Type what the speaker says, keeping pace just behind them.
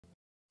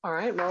All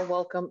right, well,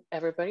 welcome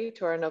everybody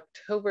to our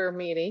October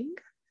meeting.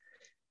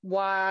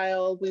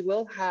 While we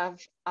will have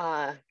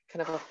kind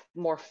of a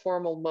more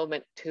formal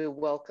moment to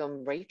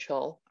welcome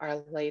Rachel, our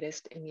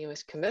latest and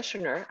newest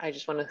commissioner, I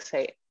just want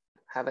to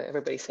have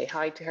everybody say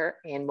hi to her,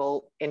 and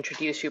we'll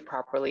introduce you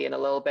properly in a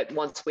little bit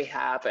once we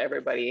have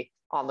everybody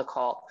on the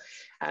call.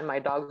 And my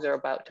dogs are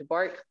about to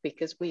bark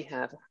because we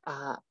have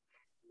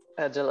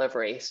a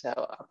delivery, so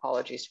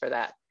apologies for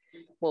that.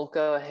 We'll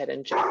go ahead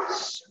and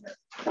just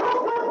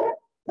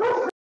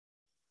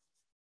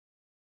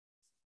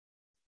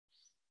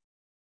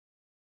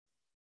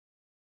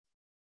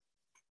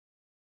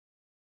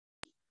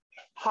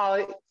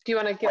Holly, do you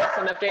want to give us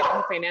an update on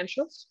the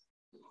financials?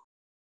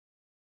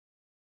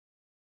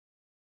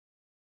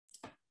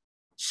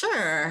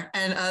 Sure.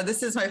 And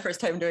this is my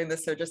first time doing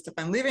this. So just if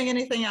I'm leaving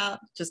anything out,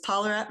 just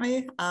holler at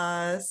me.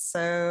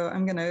 So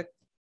I'm going to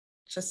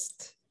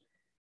just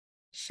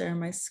share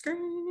my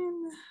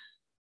screen.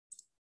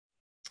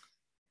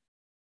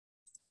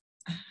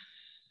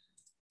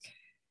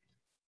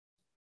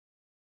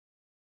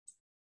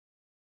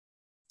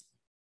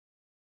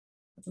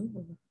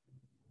 Ooh.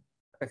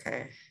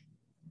 Okay.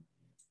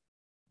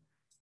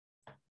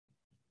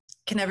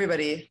 Can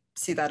everybody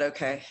see that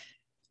okay?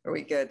 Are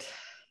we good?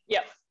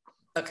 Yep.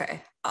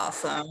 Okay,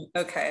 awesome.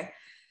 Okay.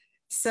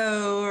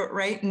 So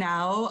right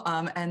now,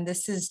 and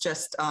this is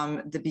just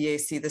the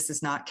BAC, this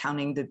is not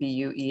counting the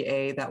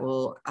BUEA that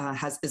will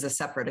is a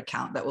separate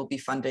account that will be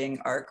funding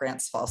our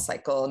grants fall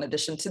cycle. In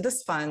addition to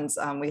this funds,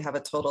 we have a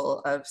total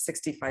of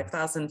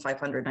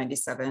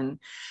 $65,597.31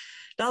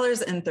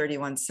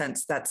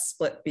 that's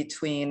split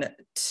between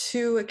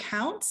two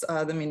accounts,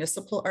 the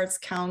municipal arts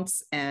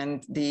counts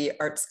and the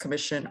Arts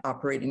Commission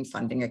operating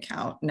funding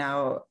account.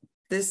 Now,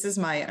 this is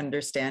my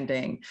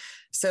understanding.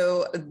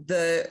 So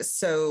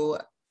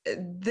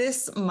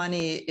this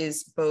money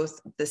is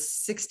both the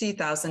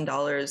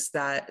 $60,000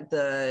 that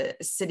the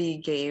city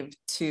gave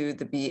to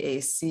the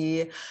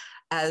BAC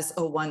as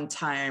a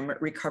one-time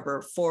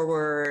recover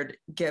forward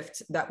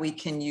gift that we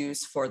can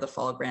use for the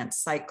fall grant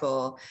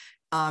cycle.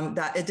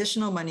 That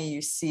additional money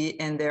you see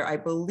in there, I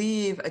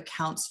believe,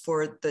 accounts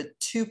for the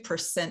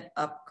 2%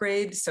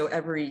 upgrade. So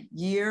every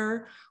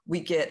year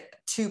we get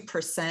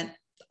 2%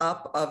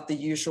 up of the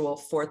usual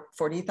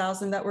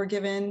 40,000 that we're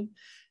given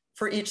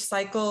for each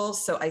cycle.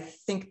 So I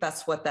think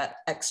that's what that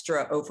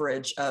extra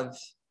overage of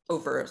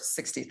over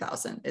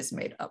 60,000 is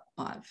made up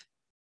of.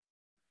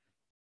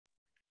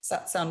 Does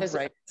that sound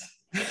right?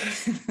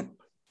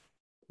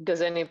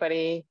 Does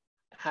anybody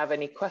have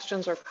any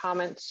questions or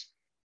comments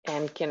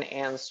and can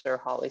answer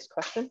Holly's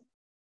question?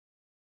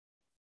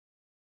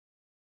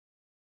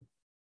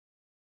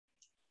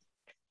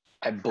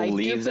 I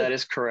believe that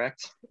is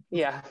correct.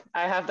 Yeah,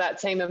 I have that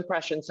same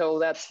impression. So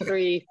that's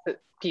three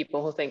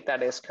people who think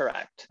that is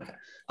correct. Okay.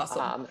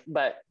 Awesome.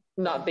 But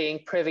not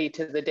being privy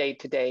to the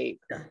day-to-day,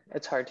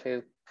 it's hard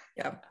to.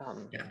 Yeah.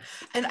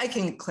 And I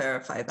can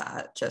clarify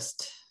that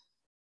just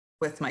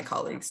with my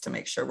colleagues to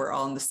make sure we're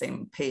all on the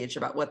same page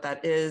about what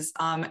that is.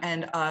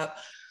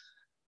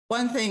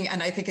 One thing,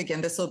 and I think,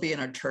 again, this will be an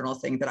internal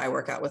thing that I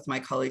work out with my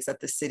colleagues at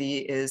the city,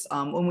 is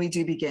when we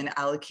do begin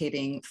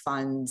allocating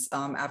funds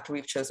after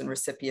we've chosen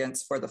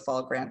recipients for the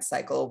fall grant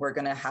cycle, we're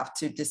going to have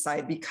to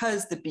decide,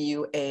 because the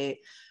BUA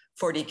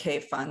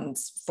 40K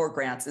funds for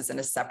grants is in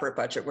a separate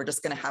budget, we're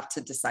just going to have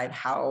to decide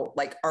how,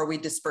 like, are we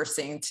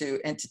dispersing to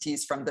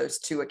entities from those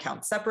two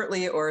accounts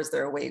separately, or is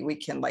there a way we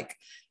can, like,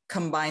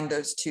 combine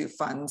those two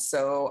funds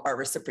so our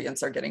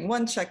recipients are getting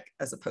one check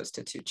as opposed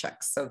to two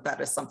checks? So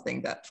that is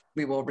something that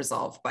we will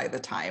resolve by the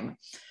time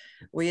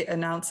we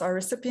announce our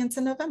recipients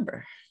in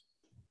November.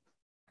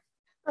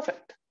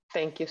 Perfect.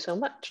 Thank you so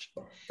much.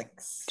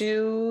 Thanks.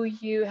 Do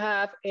you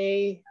have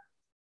a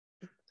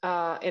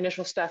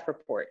initial staff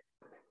report?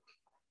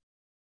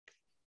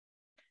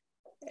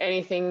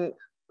 Anything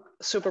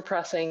super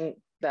pressing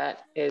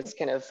that is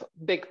kind of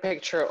big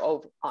picture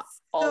of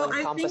all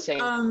encompassing?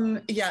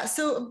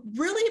 So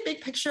really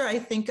big picture, I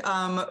think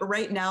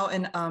right now,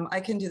 and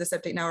I can do this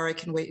update now, or I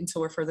can wait until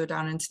we're further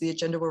down into the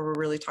agenda where we're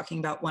really talking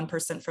about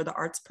 1% for the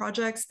arts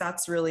projects.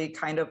 That's really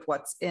kind of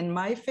what's in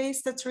my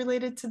face that's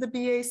related to the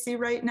BAC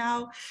right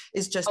now,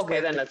 is just okay,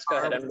 then let's go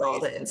ahead and all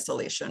the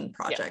installation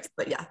projects.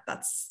 But yeah,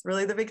 that's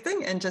really the big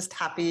thing, and just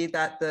happy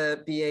that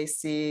the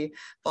BAC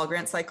fall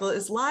grant cycle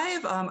is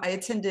live. I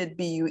attended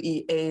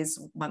BUEA's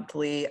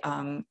monthly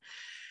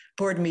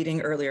board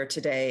meeting earlier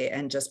today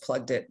and just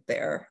plugged it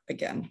there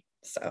again.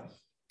 So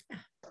yeah.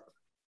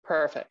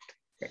 Perfect.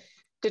 Great.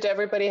 Did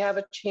everybody have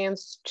a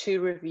chance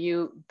to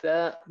review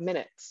the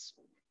minutes?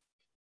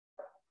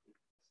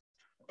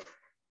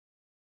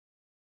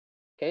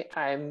 Okay,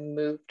 I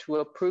move to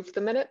approve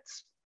the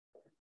minutes.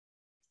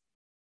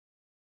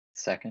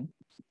 Second.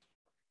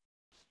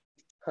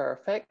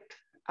 Perfect.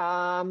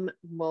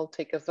 We'll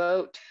take a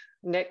vote.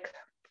 Nick?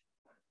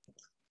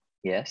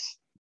 Yes.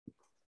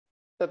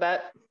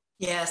 Babette?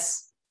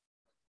 Yes.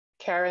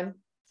 Karen?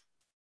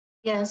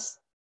 Yes.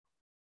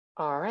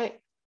 All right.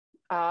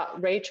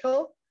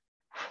 Rachel,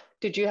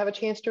 did you have a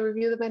chance to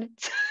review the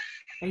minutes?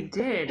 I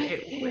did.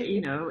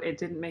 It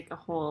didn't make a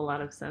whole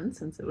lot of sense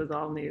since it was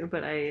all new,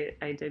 but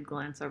I did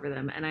glance over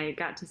them, and I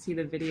got to see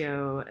the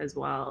video as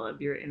well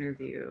of your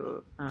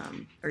interview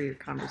or your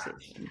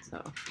conversation.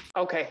 So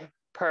Okay,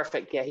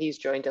 perfect. Yeah, he's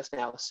joined us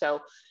now.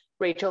 So,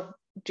 Rachel,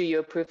 do you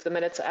approve the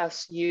minutes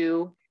as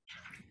you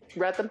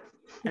read them?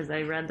 as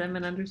I read them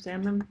and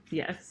understand them,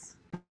 yes.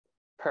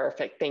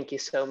 Perfect. Thank you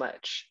so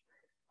much.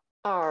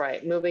 All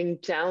right, moving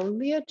down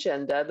the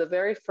agenda, the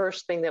very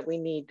first thing that we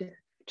need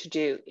to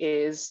do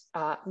is,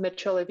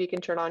 Mitchell, if you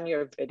can turn on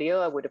your video,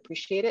 I would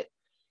appreciate it.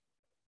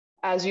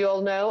 As you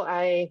all know,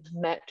 I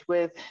met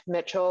with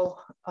Mitchell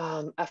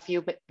a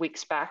few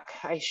weeks back.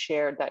 I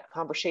shared that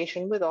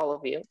conversation with all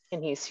of you,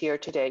 and he's here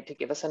today to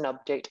give us an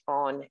update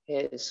on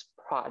his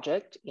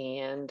project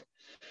and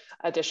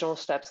additional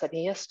steps that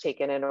he has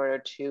taken in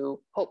order to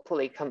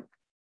hopefully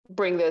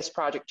bring this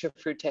project to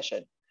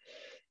fruition.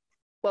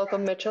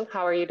 Welcome, Mitchell.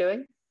 How are you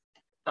doing?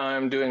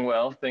 I'm doing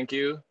well. Thank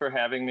you for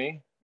having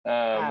me.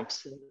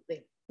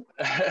 Absolutely.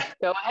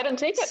 Go ahead and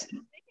take it.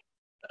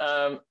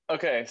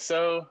 Okay,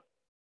 so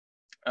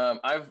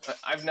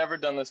I've never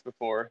done this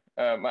before,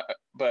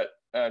 but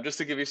just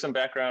to give you some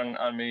background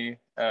on me,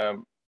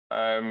 I'm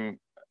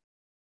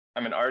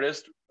an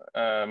artist,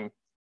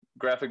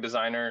 graphic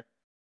designer.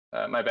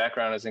 My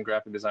background is in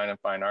graphic design and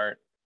fine art,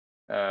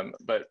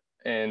 but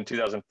in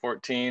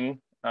 2014,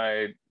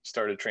 I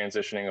started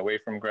transitioning away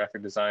from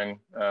graphic design.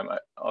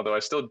 Although I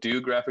still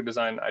do graphic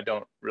design, I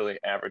don't really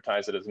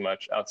advertise it as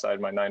much outside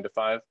my 9 to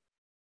 5.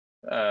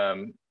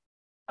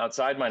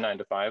 Outside my 9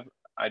 to 5,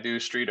 I do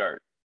street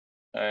art.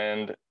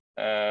 And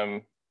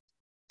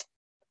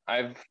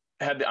I've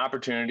had the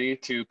opportunity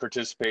to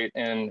participate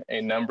in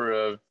a number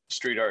of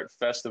street art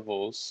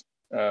festivals,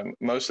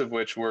 most of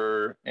which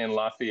were in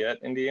Lafayette,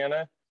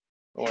 Indiana,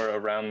 or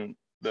around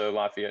the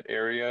Lafayette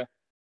area.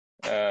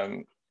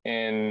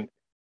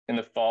 In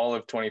the fall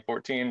of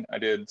 2014, I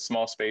did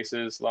Small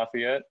Spaces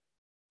Lafayette.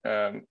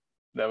 That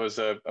was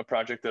a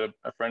project that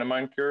a friend of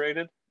mine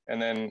curated.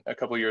 And then a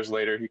couple years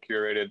later, he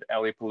curated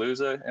Alley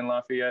Palooza in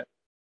Lafayette.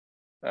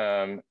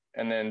 And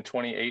then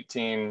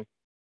 2018,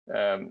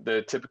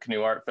 the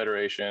Tippecanoe Art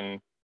Federation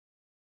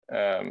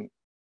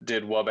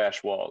did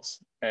Wabash Walls.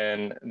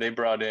 And they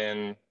brought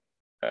in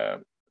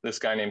this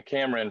guy named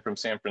Cameron from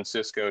San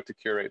Francisco to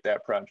curate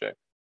that project.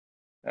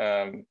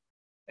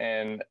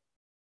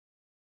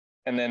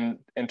 And then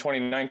in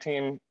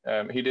 2019,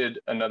 he did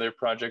another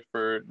project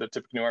for the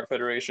Tippecanoe Art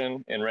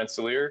Federation in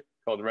Rensselaer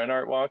called Ren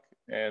Art Walk.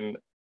 And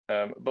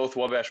both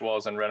Wabash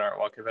Walls and Ren Art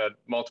Walk have had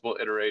multiple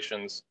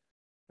iterations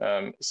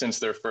since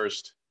their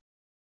first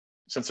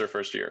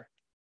year.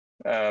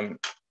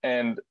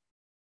 And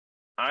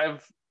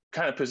I've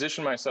kind of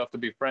positioned myself to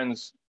be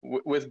friends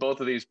with both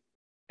of these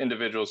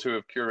individuals who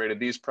have curated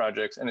these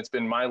projects. And it's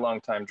been my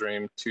longtime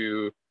dream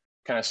to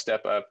kind of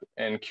step up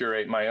and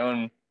curate my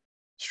own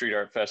street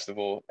art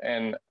festival.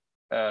 And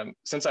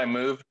since I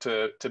moved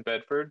to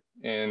Bedford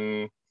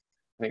in,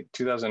 I think,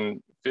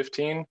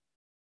 2015,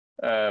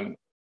 I've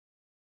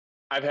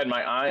had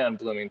my eye on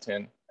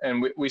Bloomington,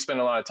 and we spend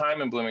a lot of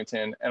time in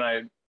Bloomington, and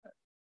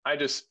I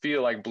just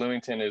feel like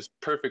Bloomington is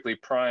perfectly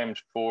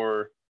primed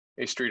for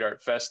a street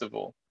art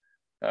festival.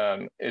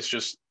 It's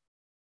just,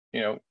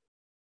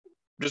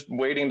 just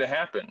waiting to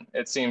happen.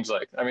 It seems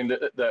like, I mean,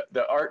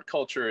 the art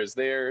culture is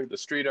there, the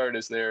street art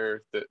is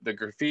there, the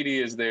graffiti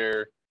is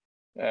there.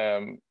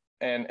 And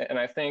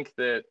I think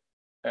that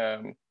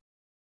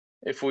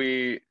if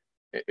we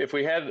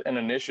had an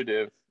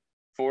initiative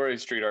for a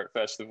street art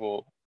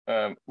festival,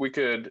 we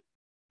could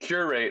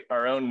curate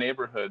our own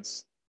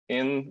neighborhoods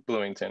in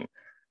Bloomington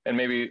and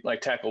maybe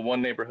like tackle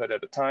one neighborhood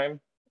at a time.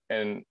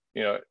 And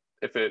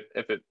if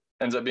it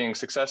ends up being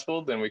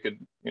successful, then we could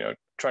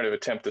try to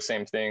attempt the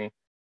same thing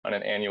on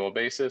an annual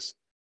basis.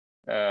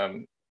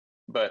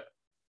 But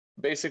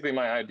basically,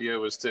 my idea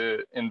was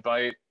to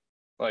invite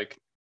like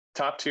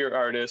top tier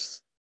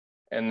artists,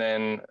 and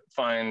then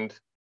find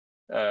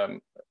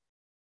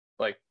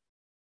like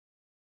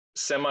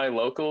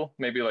semi-local,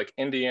 maybe like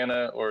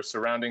Indiana or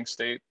surrounding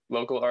state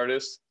local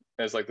artists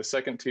as like the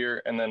second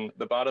tier, and then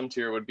the bottom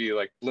tier would be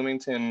like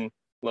Bloomington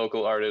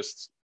local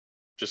artists.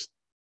 Just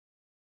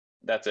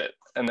that's it.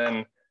 And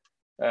then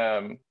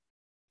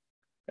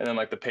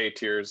like the pay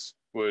tiers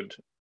would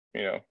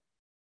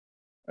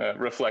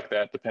reflect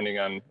that depending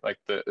on like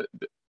the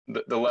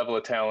level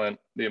of talent,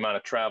 the amount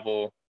of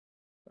travel,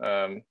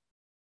 that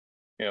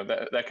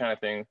kind of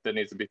thing that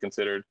needs to be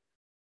considered.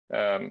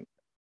 But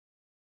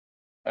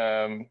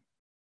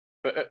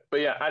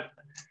yeah,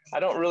 I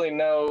don't really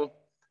know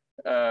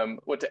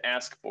what to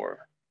ask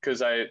for,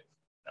 because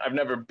I've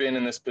never been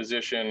in this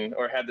position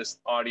or had this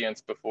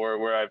audience before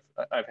where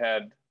I've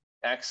had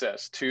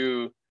access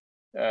to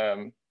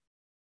a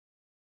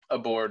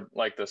board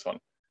like this one,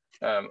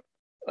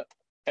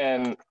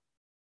 and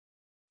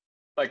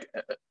like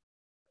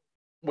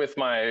with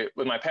my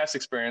past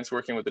experience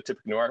working with the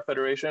Tippecanoe Art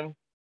Federation,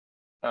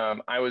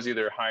 I was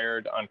either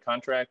hired on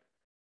contract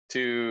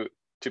to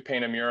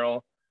paint a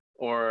mural,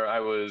 or I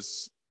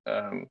was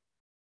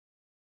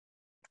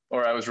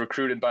or I was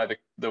recruited by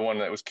the one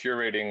that was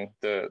curating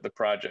the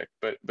project.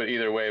 But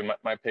either way,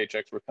 my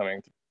paychecks were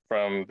coming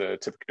from the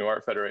Tippecanoe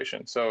Art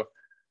Federation. So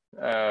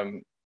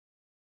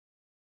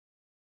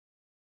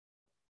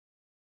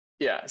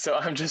yeah, so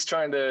I'm just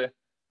trying to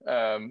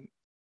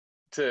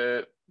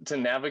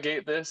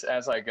navigate this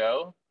as I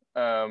go.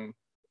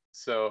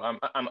 So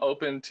I'm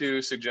open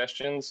to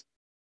suggestions.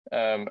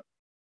 And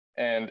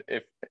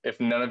if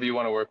none of you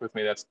want to work with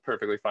me, that's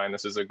perfectly fine.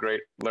 This is a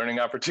great learning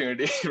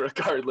opportunity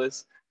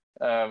regardless.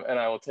 And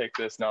I will take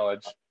this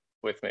knowledge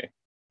with me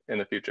in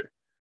the future.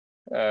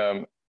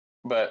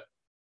 But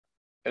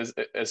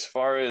as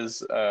far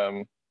as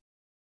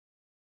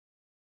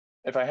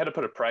if I had to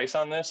put a price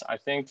on this, I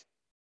think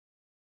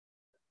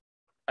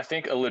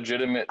a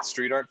legitimate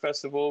street art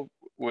festival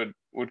would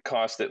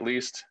cost at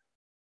least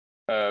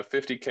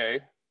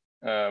 $50K.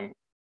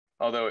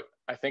 Although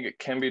I think it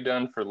can be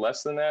done for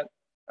less than that.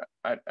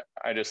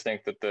 I just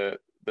think that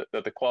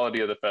the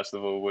quality of the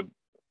festival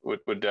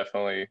would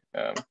definitely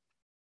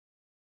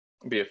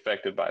be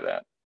affected by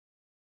that.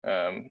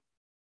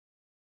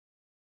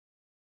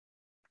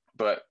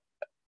 But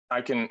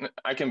I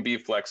can be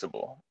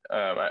flexible.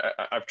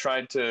 I've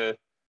tried to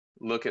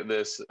look at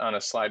this on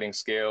a sliding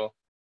scale.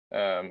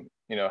 You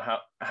know,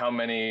 how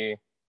many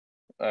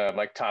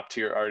like top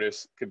tier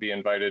artists could be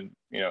invited,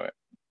 you know,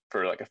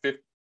 for like a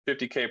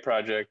 50K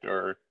project,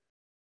 or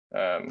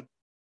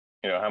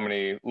you know, how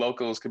many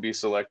locals could be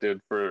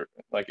selected for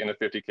like in a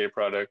 50K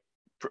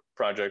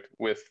project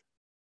with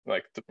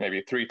like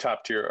maybe 3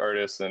 top tier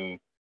artists and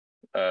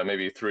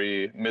maybe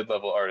 3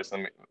 mid-level artists,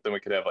 and then we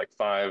could have like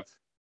 4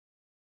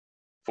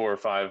 or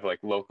 5 like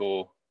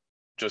local,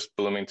 just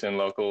Bloomington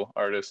local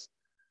artists.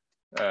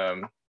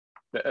 That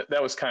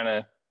was kind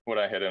of what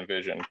I had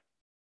envisioned.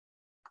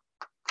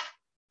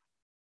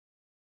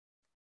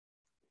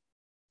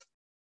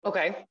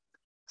 Okay,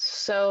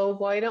 so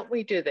why don't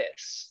we do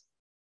this?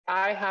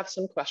 I have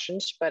some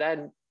questions, but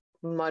I'd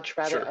much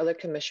rather Sure. other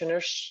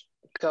commissioners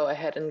go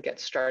ahead and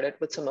get started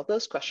with some of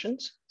those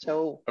questions.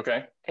 So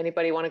Okay.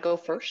 Anybody want to go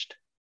first?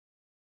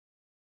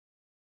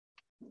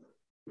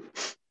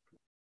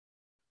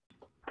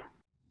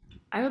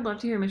 I would love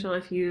to hear, Mitchell,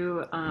 if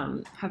you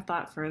have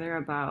thought further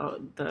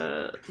about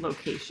the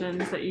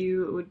locations that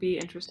you would be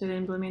interested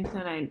in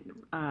Bloomington.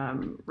 I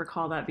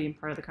recall that being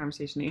part of the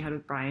conversation that you had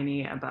with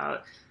Bryony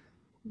about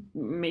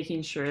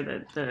making sure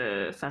that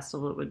the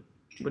festival would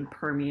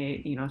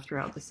permeate, you know,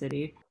 throughout the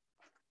city.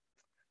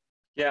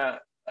 Yeah,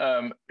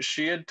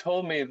 she had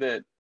told me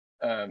that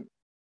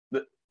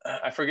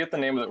I forget the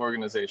name of the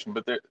organization,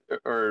 but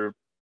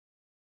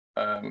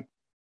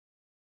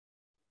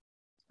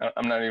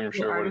I'm not even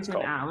sure what it's Artisan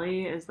called.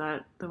 Alley, is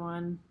that the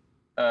one?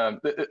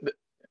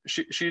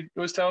 She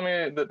was telling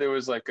me that there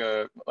was like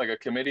a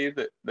committee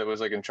that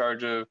was like in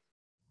charge of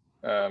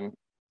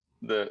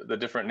the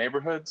different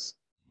neighborhoods,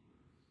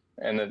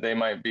 and that they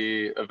might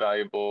be a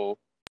valuable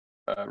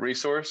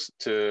resource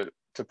to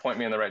point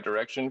me in the right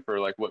direction for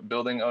like what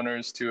building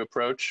owners to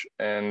approach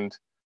and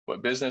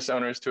what business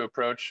owners to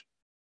approach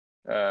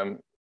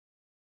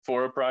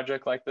for a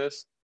project like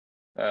this.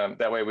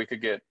 That way we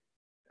could get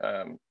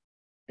you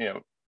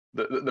know,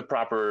 the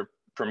proper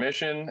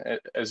permission,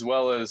 as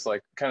well as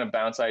like kind of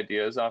bounce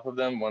ideas off of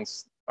them.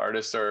 Once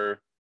artists are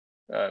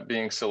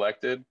being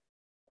selected,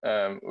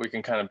 we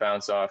can kind of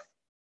bounce off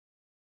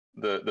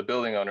the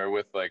building owner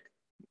with like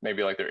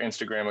maybe like their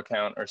Instagram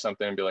account or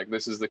something, and be like,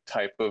 this is the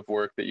type of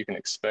work that you can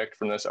expect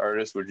from this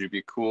artist. Would you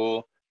be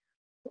cool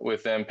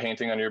with them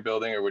painting on your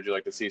building, or would you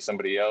like to see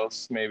somebody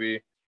else maybe?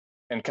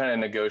 And kind of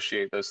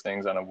negotiate those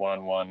things on a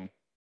one-on-one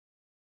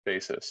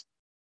basis.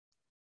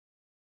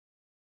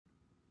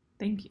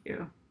 Thank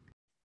you.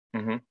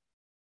 Mm-hmm.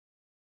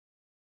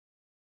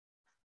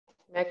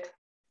 Nick?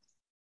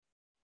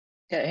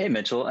 Yeah, hey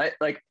Mitchell. I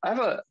have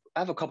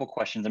a couple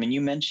questions. I mean,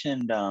 you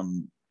mentioned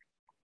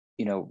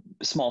you know,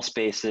 small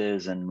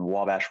spaces and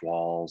Wabash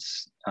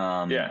walls.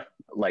 Yeah.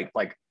 Like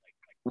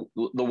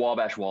the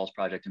Wabash Walls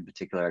project in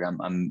particular.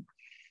 I'm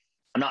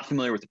not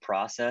familiar with the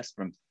process,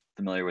 but I'm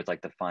familiar with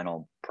like the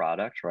final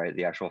product, right?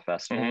 The actual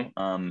festival.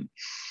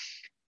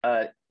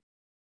 Mm-hmm.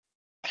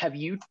 Have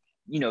you,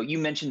 you know, you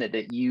mentioned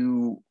that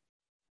you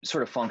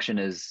sort of function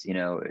as, you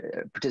know,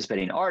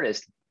 participating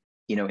artist,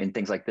 you know, in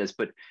things like this,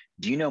 but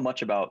do you know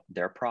much about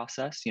their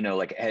process? You know,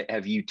 like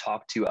have you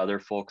talked to other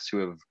folks who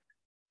have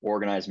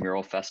organized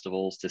mural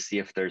festivals to see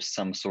if there's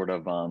some sort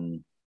of, I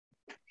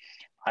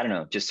don't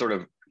know, just sort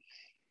of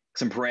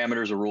some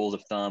parameters or rules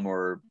of thumb,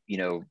 or, you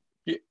know,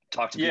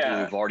 talk to people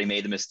who've already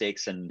made the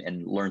mistakes and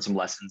learn some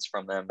lessons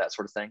from them, that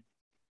sort of thing?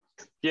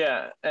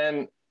 Yeah,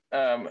 and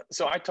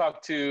so I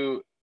talked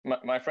to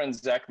my friend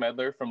Zach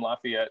Medler from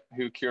Lafayette,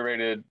 who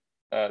curated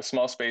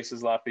Small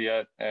Spaces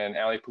Lafayette and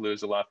Alley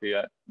Palooza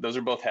Lafayette. Those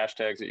are both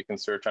hashtags that you can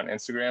search on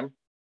Instagram.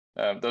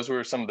 Those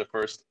were some of the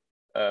first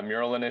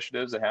mural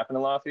initiatives that happened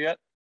in Lafayette.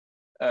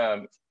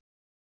 But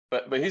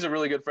he's a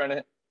really good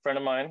friend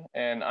of mine,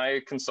 and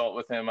I consult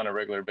with him on a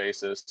regular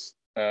basis.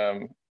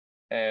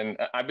 And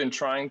I've been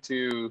trying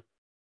to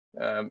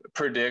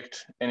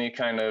predict any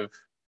kind of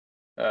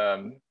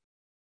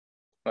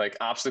like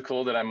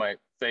obstacle that I might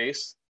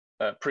face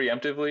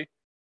preemptively,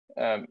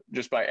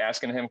 just by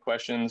asking him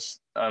questions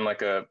on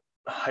like a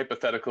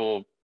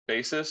hypothetical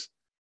basis.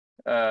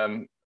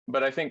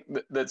 But I think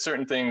that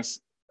certain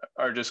things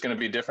are just going to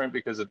be different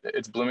because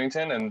it's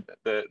Bloomington and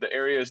the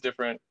area is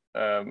different,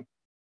 and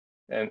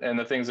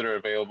the things that are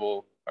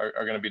available are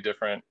going to be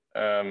different.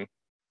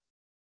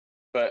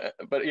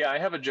 But yeah, I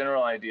have a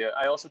general idea.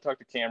 I also talked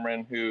to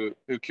Cameron, who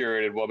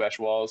curated Wabash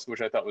Walls,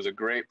 which I thought was a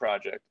great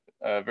project,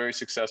 a very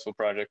successful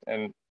project,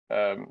 and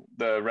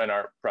the Ren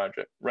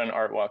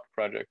Art Walk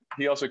project.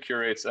 He also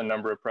curates a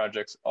number of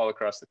projects all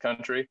across the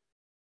country,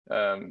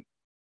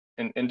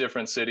 in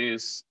different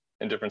cities,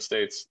 in different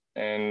states,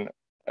 and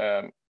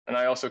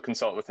I also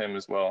consult with him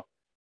as well.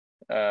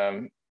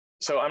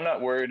 So I'm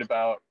not worried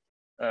about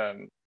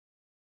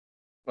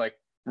like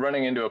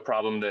running into a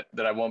problem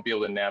that I won't be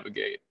able to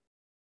navigate.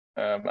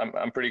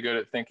 I'm pretty good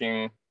at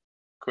thinking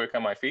quick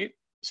on my feet.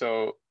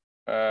 So,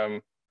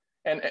 and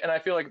I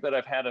feel like that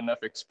I've had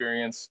enough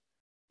experience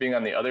being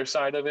on the other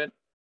side of it,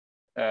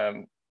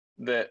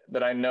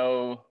 that I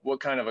know what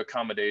kind of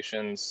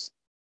accommodations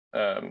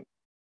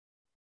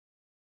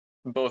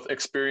both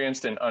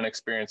experienced and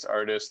unexperienced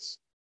artists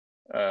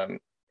are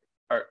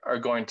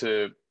going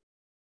to,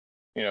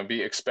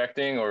 be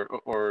expecting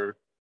or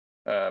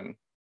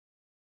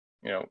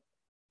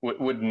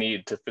would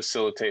need to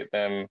facilitate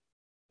them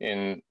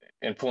in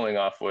pulling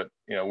off what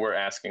we're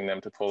asking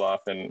them to pull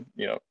off, and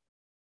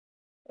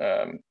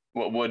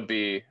what would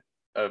be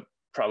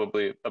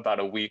probably about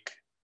a week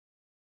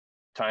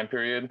time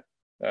period.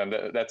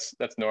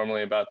 That's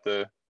normally about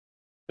the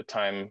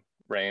time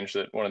range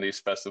that one of these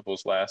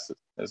festivals lasts,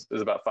 is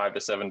about 5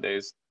 to 7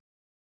 days.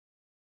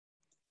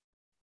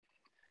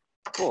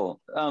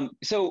 Cool.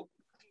 So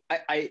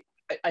I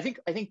think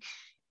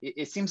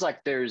it seems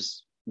like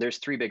there's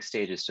 3 big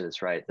stages to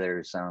this, right?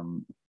 There's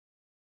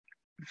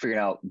figuring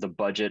out the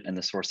budget and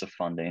the source of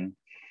funding.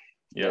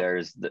 Yep.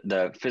 There's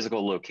the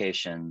physical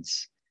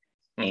locations,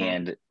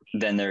 and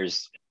then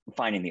there's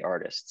finding the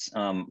artists.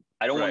 I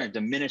don't want to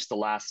diminish the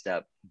last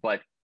step,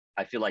 but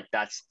I feel like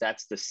that's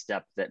the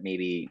step that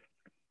maybe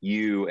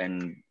you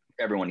and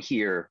everyone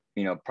here,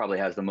 probably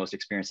has the most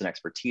experience and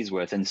expertise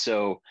with. And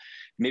so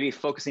maybe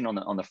focusing on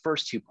the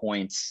first 2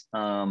 points,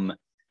 do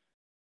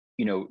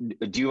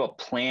you have a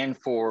plan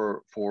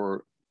for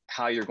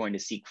how you're going to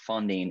seek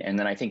funding? And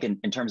then I think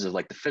in terms of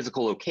like the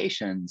physical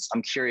locations,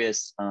 I'm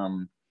curious,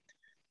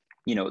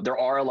 there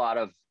are a lot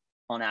of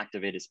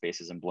unactivated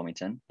spaces in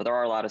Bloomington, but there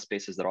are a lot of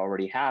spaces that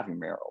already have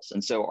murals.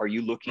 And so are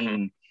you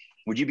looking,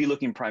 would you be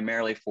looking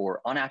primarily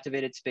for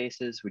unactivated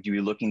spaces? Would you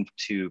be looking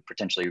to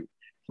potentially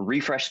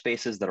refresh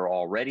spaces that are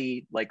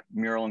already like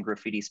mural and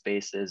graffiti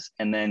spaces?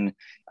 And then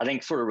I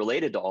think sort of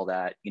related to all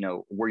that,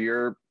 where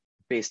you're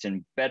based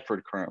in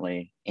Bedford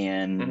currently,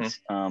 and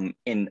I'm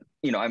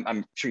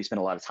sure you spend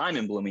a lot of time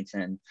in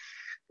Bloomington.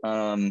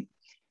 Do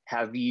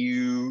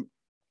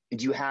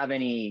you have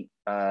any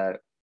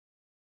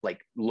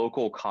like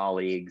local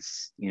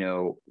colleagues,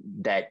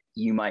 that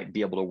you might be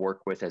able to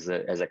work with as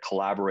a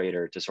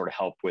collaborator to sort of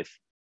help with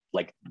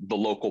like the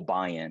local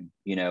buy-in,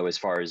 as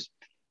far as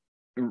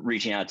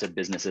reaching out to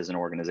businesses and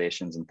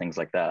organizations and things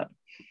like that?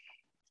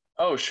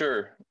 Oh,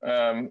 sure.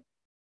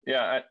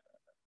 Yeah,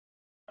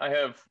 I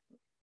have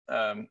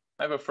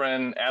a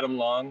friend, Adam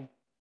Long,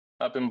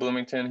 up in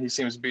Bloomington. He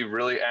seems to be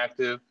really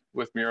active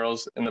with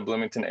murals in the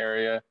Bloomington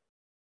area.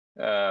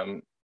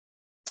 But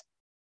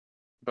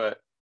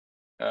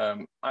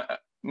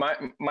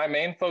my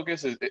main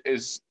focus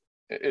is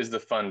the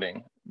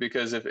funding,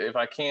 because if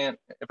I can't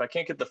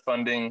get the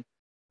funding,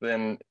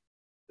 then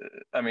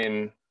I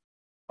mean,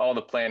 all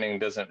the planning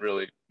doesn't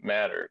really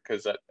matter,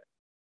 because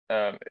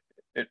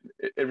it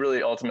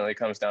really ultimately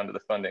comes down to the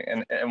funding.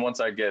 And once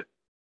I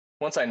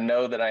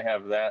know that I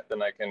have that,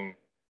 then I can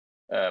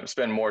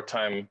spend more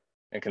time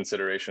and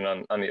consideration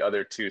on the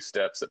other 2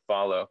 steps that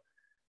follow.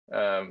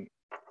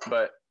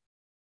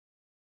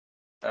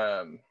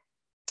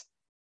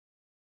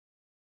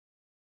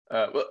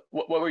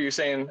 What were you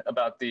saying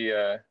about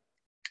the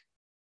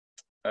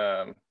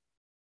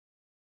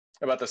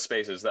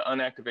spaces, the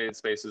unactivated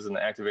spaces and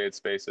the activated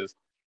spaces?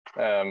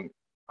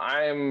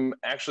 I'm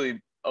actually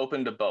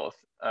open to both.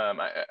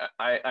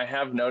 I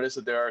have noticed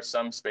that there are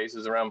some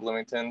spaces around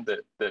Bloomington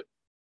that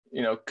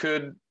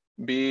could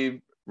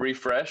be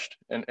refreshed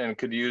and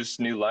could use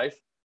new life.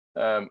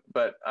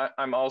 But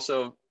I'm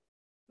also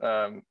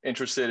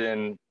interested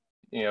in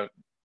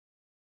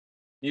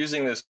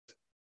using this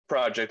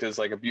project as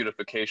like a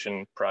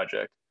beautification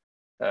project,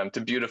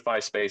 to beautify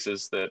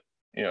spaces that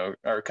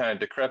are kind of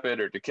decrepit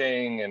or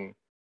decaying, and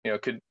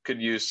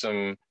could use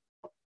some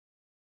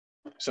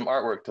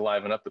artwork to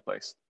liven up the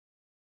place.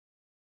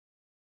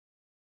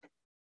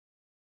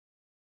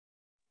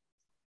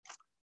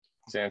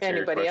 Does that answer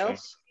Anybody your question?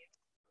 else?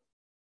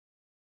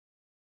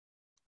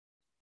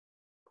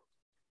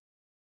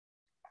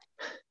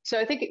 So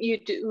I think you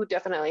do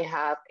definitely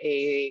have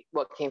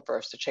what came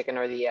first, the chicken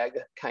or the egg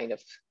kind of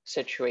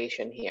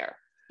situation here.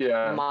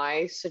 Yeah.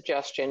 My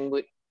suggestion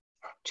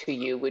to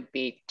you would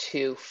be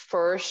to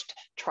first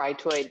try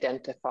to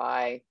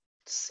identify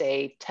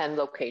say 10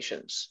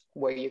 locations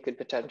where you could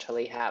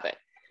potentially have it.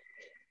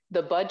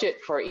 The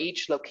budget for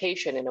each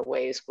location in a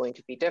way is going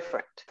to be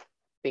different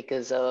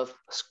because of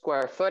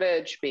square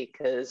footage,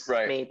 because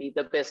maybe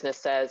the business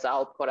says,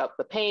 I'll put up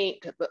the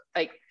paint, but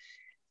like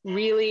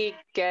really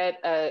get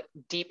a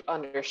deep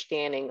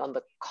understanding on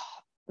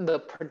the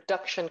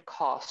production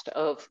cost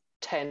of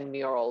 10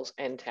 murals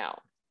in town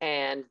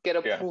and get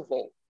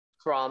approval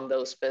from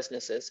those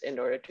businesses in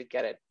order to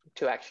get it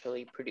to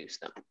actually produce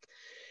them.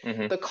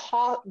 The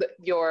cost,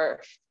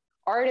 your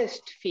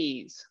artist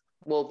fees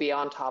will be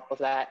on top of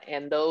that,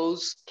 and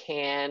those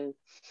can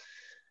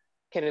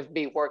kind of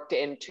be worked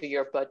into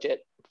your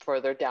budget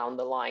further down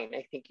the line.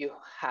 I think you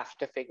have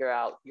to figure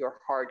out your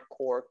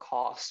hardcore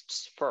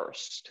costs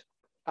first.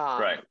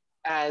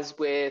 As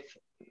with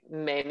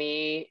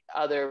many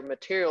other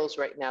materials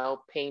right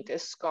now, paint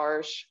is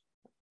scarce.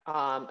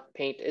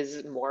 Paint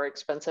is more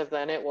expensive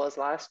than it was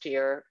last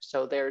year,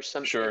 so there's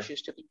some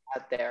issues to be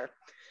had there.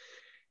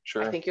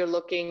 I think you're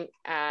looking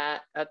at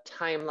a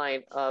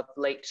timeline of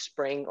late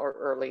spring or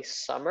early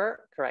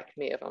summer. Correct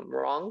me if I'm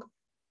wrong.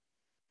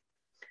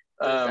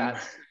 Does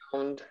that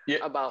sound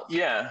about?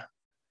 I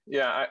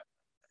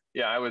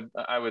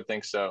would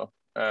think so.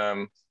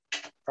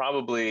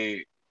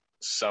 Probably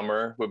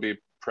summer would be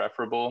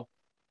preferable.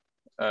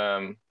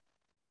 But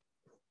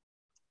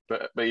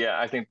yeah,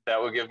 I think that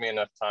would give me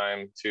enough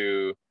time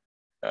to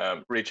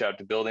reach out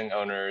to building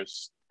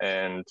owners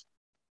and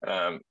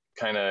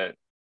kind of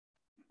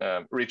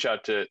reach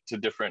out to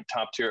different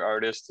top tier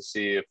artists to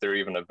see if they're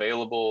even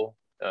available,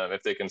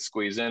 if they can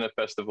squeeze in a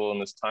festival in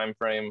this time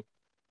frame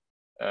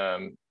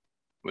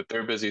with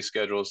their busy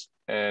schedules.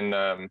 And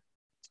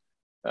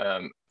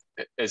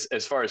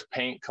as far as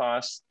paint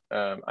costs,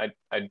 I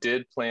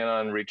did plan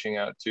on reaching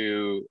out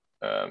to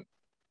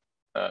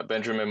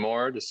Benjamin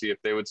Moore to see if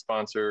they would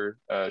sponsor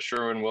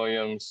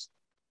Sherwin-Williams.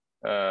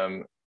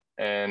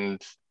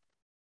 And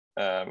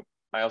I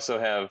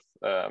also have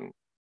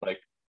like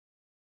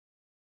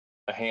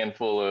a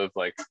handful of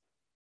like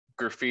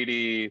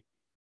graffiti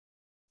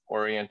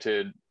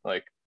oriented,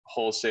 like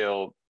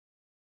wholesale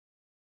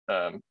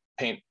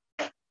paint,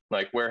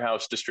 like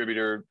warehouse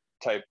distributor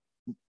type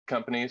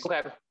companies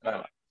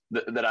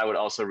that I would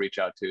also reach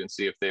out to and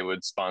see if they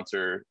would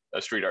sponsor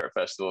a street art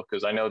festival,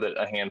 because I know that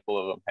a handful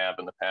of them have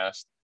in the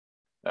past.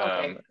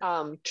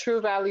 True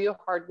Value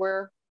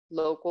Hardware,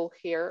 local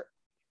here,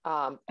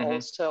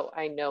 also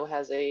I know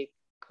has a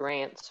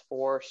grants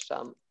for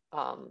some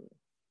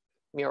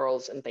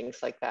murals and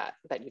things like that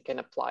you can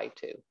apply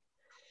to.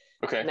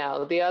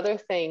 Now, the other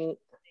thing,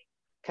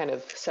 kind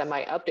of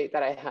semi update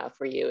that I have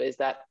for you is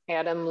that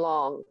Adam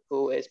Long,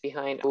 who is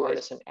behind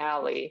Artisan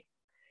Alley,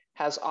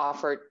 has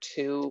offered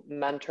to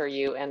mentor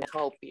you and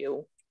help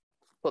you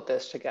put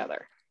this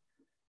together.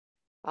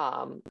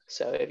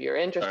 So if you're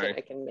interested,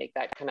 I can make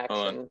that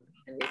connection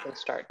and you can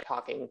start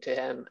talking to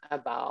him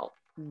about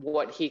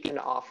what he can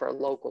offer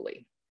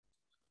locally.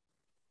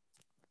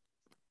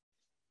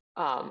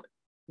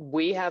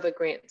 We have a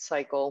grant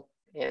cycle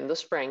in the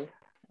spring,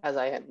 as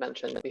I had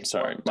mentioned before.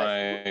 Sorry,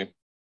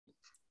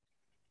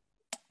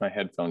 my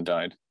headphone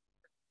died.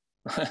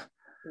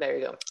 There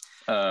you go.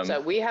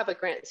 So we have a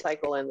grant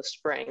cycle in the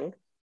spring,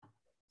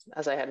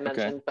 as I had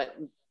mentioned, but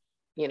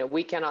you know,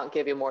 we cannot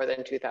give you more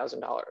than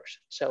 $2,000.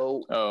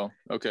 So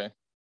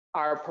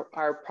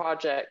our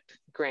project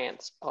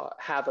grants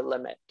have a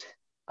limit.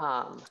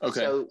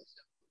 So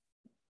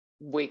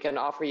we can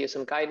offer you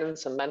some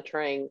guidance, some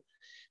mentoring,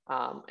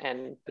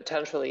 and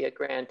potentially a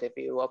grant if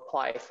you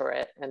apply for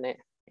it and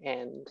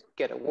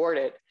get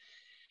awarded.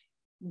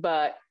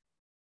 But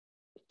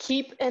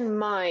keep in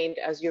mind,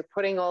 as you're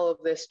putting all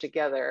of this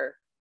together,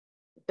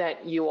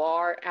 that you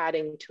are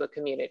adding to a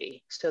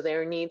community. So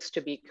there needs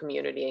to be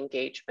community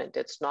engagement.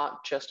 It's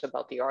not just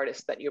about the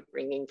artists that you're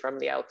bringing from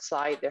the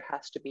outside. There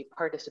has to be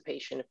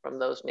participation from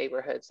those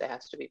neighborhoods. There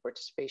has to be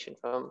participation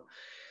from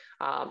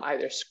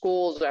either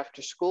schools,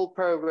 after school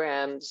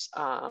programs,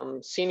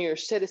 senior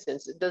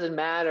citizens. It doesn't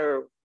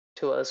matter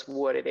to us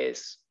what it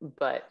is,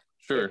 but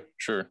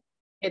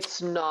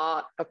it's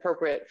not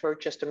appropriate for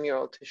just a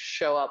mural to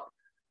show up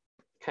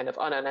kind of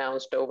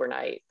unannounced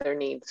overnight. There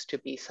needs to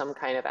be some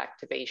kind of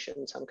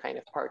activation, some kind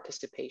of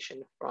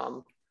participation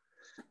from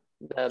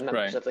the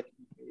members of the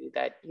community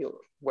that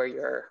where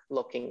you're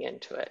looking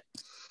into it.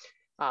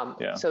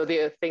 So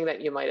the thing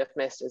that you might have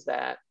missed is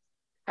that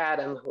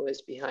Adam, who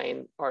is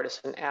behind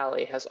Artisan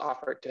Alley, has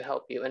offered to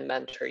help you and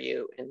mentor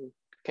you and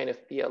kind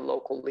of be a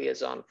local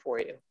liaison for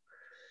you.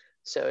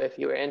 So if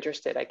you are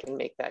interested, I can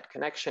make that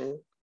connection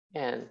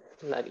and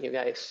let you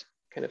guys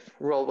kind of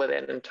roll with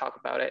it and talk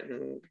about it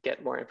and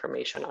get more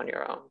information on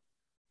your own.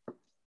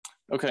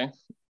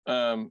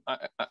 I'm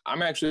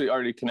actually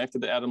already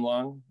connected to Adam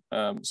Long,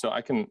 so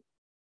I can.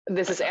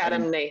 This is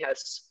Adam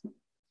Nahas.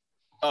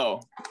 Oh,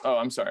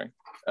 I'm sorry.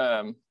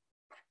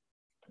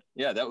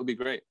 Yeah, that would be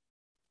great.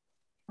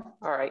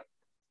 All right.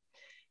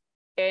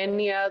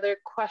 Any other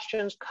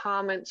questions,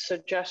 comments,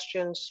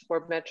 suggestions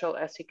for Mitchell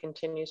as he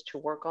continues to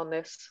work on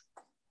this?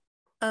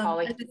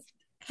 I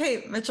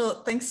Hey,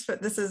 Mitchell, thanks for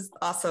this is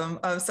awesome.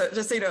 So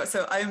just so you know,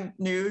 so I'm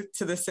new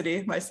to the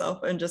city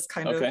myself and just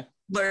kind of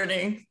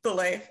learning the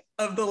lay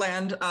of the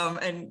land.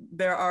 And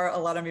there are a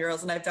lot of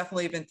murals, and I've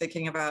definitely been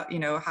thinking about,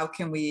 how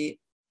can we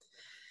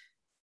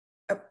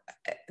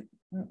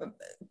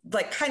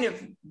like kind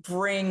of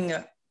bring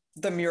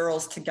the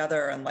murals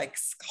together and like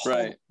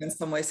hold in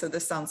some way. So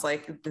this sounds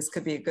like this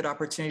could be a good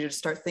opportunity to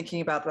start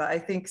thinking about that. I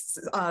think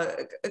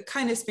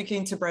kind of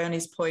speaking to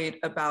Bryony's point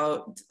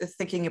about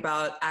thinking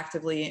about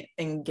actively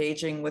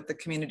engaging with the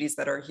communities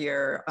that are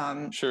here.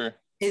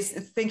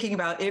 Is thinking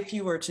about if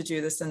you were to do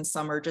this in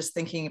summer, just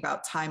thinking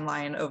about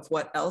timeline of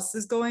what else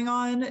is going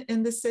on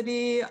in the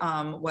city,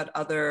 what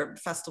other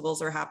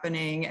festivals are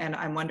happening. And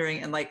I'm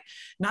wondering, and like,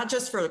 not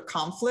just for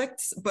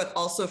conflicts, but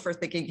also for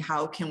thinking,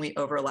 how can we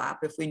overlap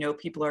if we know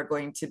people are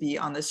going to be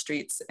on the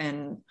streets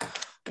in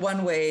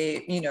one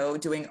way,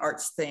 doing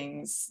arts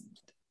things,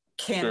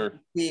 can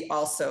we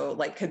also,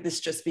 like, could this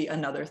just be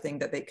another thing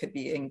that they could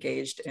be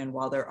engaged in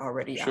while they're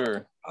already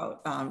out?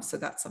 So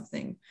that's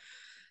something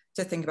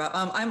to think about.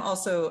 I'm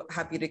also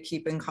happy to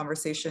keep in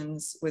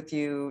conversations with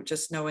you,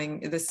 just knowing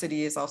the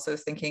city is also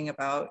thinking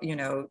about,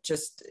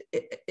 just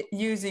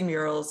using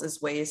murals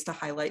as ways to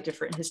highlight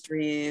different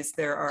histories.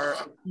 There are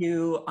a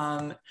few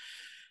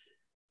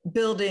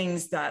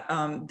buildings that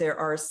there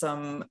are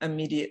some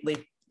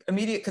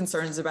immediate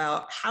concerns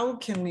about. How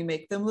can we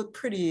make them look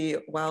pretty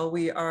while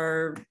we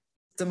are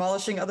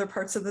demolishing other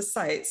parts of the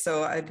site?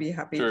 So I'd be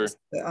happy to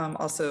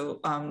also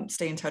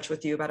stay in touch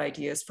with you about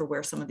ideas for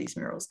where some of these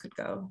murals could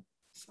go.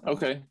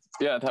 Okay.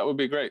 Yeah, that would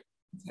be great.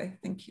 Okay,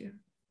 thank you.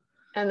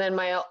 And then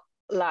my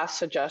last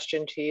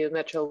suggestion to you,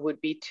 Mitchell,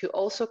 would be to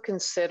also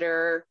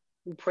consider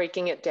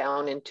breaking it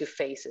down into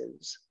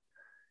phases,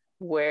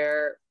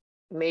 where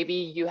maybe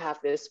you have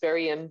this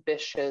very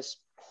ambitious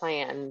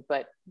plan,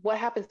 but what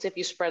happens if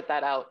you spread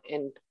that out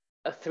in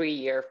a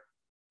 3-year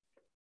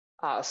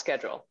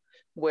schedule,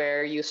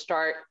 where you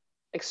start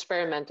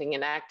experimenting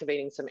and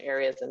activating some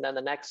areas, and then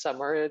the next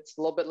summer it's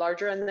a little bit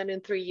larger, and then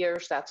in 3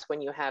 years that's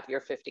when you have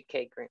your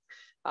 50K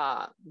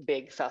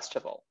big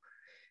festival.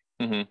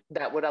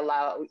 That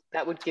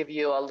would give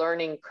you a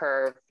learning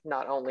curve,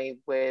 not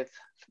only with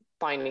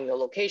finding the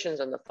locations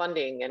and the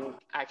funding and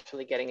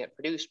actually getting it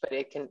produced, but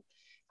it can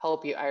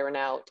help you iron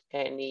out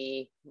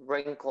any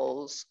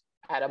wrinkles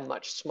at a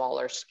much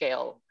smaller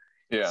scale,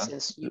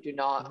 since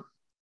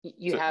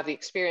you have the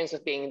experience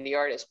of being the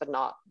artist, but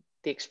not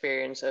the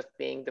experience of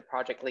being the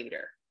project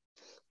leader,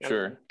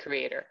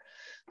 creator.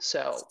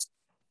 So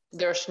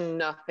there's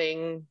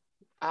nothing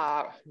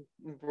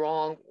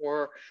wrong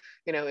or,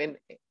 in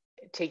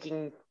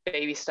taking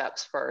baby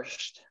steps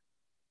first.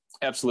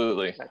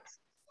 Absolutely.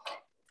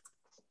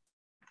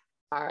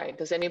 All right.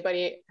 Does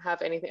anybody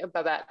have anything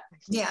about that?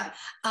 Yeah.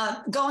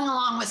 Going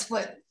along with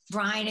what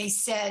Bryony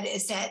said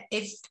is that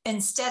if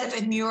instead of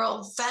a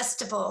mural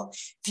festival,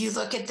 if you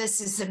look at this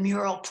as a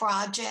mural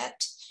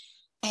project,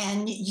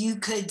 and you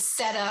could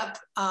set up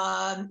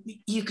a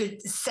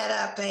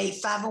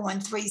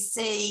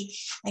 501(c)(3)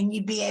 and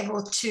you'd be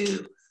able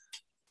to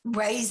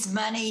raise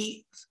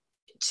money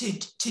to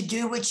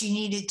do what you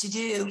needed to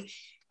do.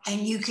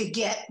 And you could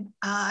get,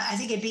 I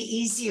think it'd be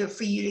easier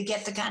for you to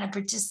get the kind of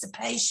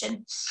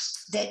participation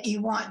that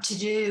you want to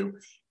do.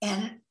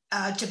 And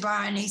to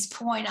Bryony's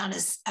point, on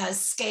a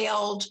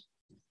scaled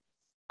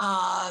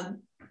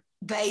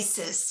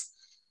basis.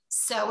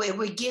 So it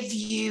would give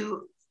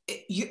you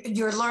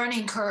your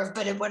learning curve,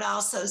 but it would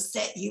also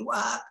set you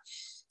up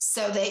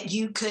so that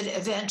you could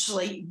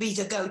eventually be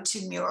the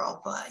go-to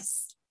mural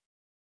place.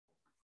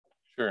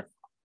 Sure.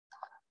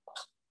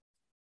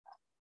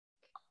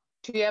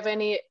 Do you have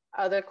any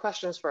other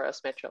questions for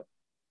us, Mitchell?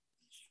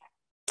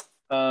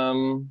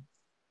 No,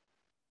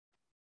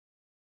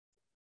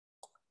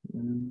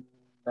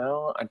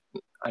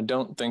 I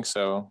don't think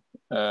so.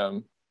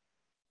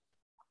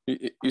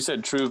 You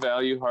said True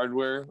Value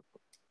Hardware?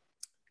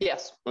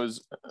 Yes.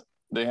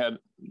 They had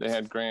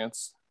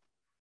grants?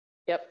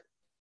 Yep.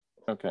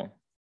 Okay.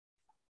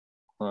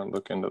 I'll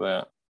look into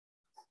that.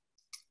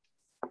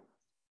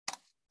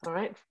 All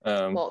right.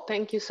 Well,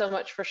 thank you so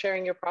much for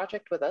sharing your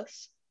project with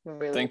us.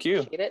 Really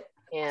appreciate it.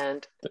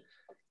 And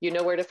you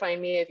know where to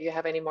find me if you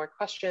have any more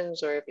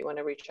questions or if you want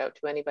to reach out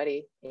to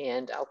anybody,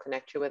 and I'll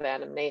connect you with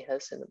Adam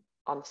Nahas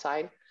on the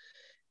side.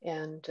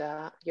 And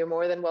you're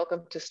more than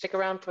welcome to stick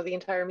around for the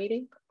entire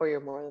meeting, or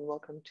you're more than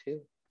welcome to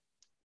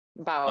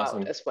bow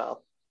out as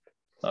well.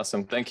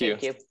 Awesome. Thank you.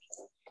 Thank you.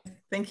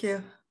 Thank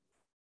you.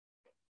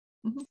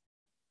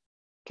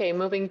 Okay,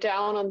 moving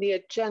down on the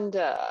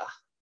agenda.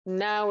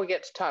 Now we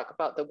get to talk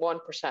about the 1%.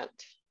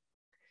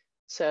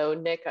 So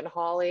Nick and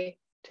Holly,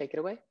 take it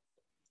away.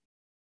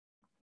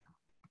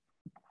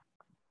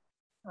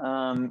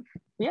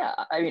 Yeah,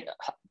 I mean,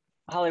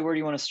 Holly, where do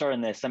you want to start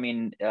on this? I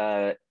mean,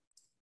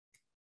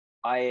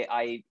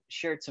 I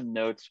shared some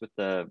notes with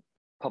the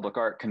Public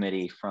Art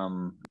Committee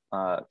from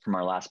our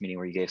last meeting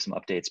where you gave some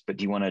updates, but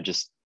do you want to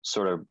just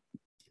sort of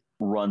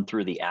run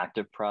through the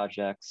active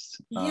projects,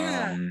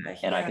 and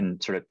I can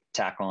sort of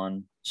tack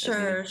on.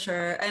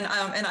 Sure. And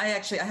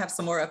I have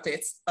some more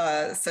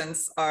updates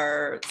since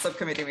our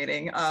subcommittee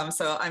meeting.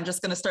 So I'm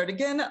just going to start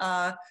again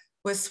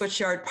with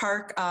Switchyard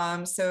Park.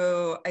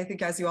 So I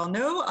think, as you all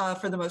know,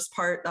 for the most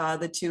part,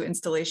 the two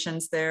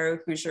installations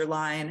there, Hoosier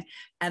Line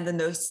and the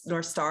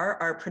North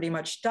Star, are pretty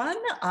much done.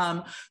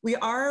 We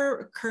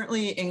are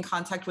currently in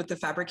contact with the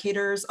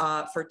fabricators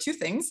for two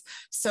things.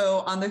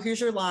 So on the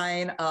Hoosier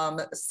Line,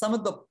 some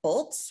of the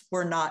bolts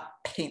were not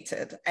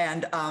painted.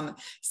 And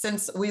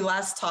since we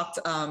last talked,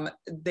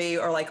 they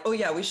are like, oh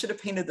yeah, we should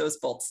have painted those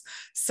bolts.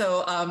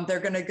 So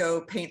they're gonna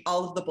go paint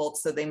all of the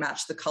bolts so they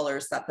match the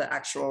colors that the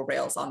actual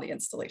rails on the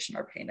installation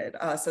are painted.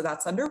 So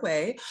that's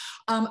underway.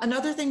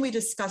 Another thing we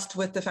discussed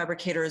with the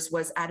fabricators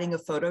was adding a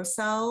photo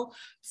cell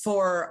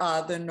for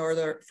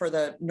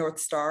the North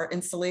Star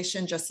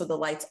installation, just so the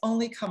lights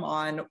only come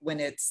on when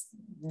it's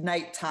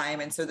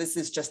nighttime. And so this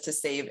is just to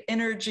save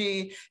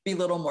energy, be a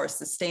little more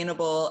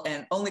sustainable,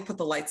 and only put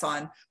the lights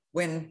on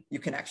when you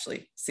can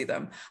actually see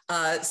them.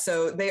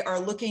 So they are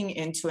looking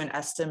into an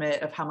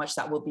estimate of how much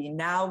that will be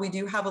now. We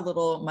do have a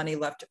little money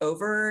left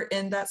over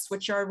in that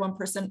Switchyard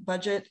 1%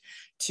 budget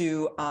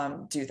to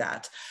do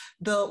that.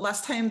 The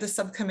last time the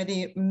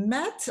subcommittee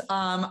met,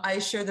 I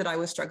shared that I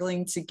was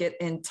struggling to get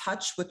in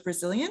touch with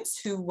Resilience,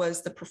 who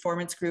was the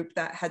performance group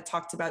that had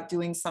talked about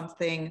doing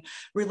something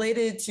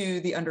related to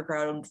the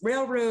Underground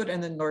Railroad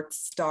and the North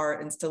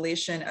Star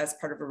installation as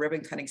part of a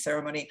ribbon cutting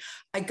ceremony.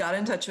 I got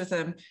in touch with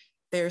them.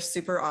 They're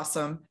super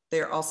awesome.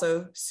 They're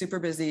also super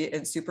busy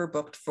and super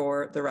booked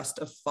for the rest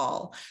of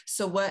fall.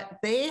 So what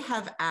they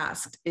have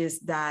asked is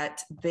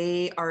that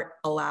they are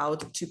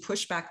allowed to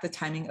push back the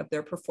timing of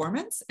their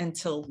performance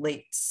until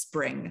late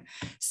spring.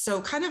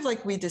 So kind of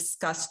like we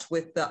discussed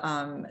with the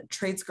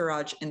Trades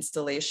Garage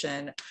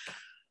installation,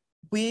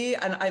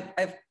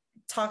 I've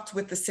talked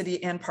with the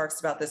city and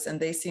parks about this, and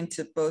they seem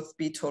to both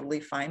be totally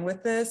fine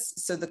with this.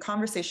 So the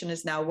conversation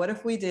is now, what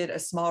if we did a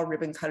small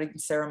ribbon cutting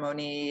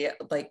ceremony,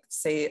 like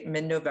say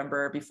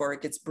mid-November, before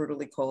it gets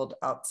brutally cold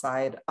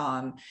outside,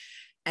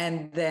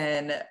 and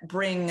then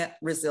bring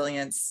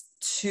Resilience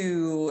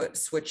to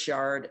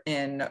Switchyard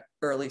in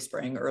early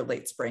spring or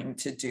late spring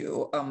to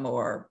do a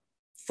more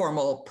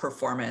formal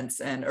performance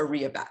and a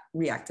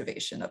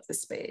reactivation of the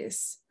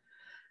space.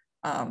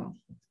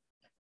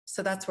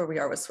 So that's where we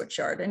are with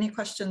Switchyard. Any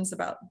questions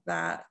about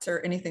that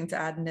or anything to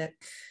add, Nick?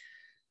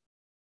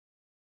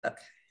 Okay.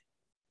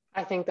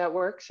 I think that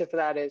works. Basically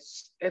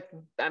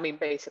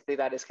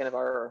that is kind of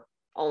our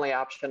only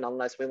option,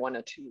 unless we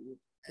wanted to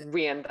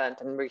reinvent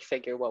and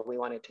refigure what we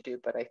wanted to do.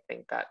 But I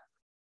think that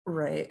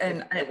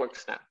it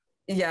works now.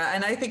 Yeah,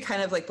 and I think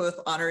kind of like both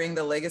honoring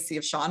the legacy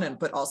of Sean,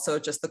 but also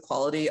just the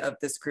quality of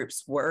this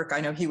group's work. I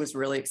know he was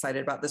really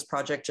excited about this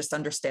project, just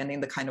understanding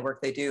the kind of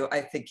work they do.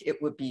 I think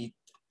it would be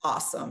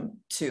awesome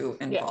to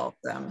involve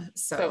them.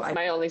 So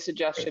my only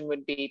suggestion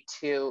would be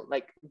to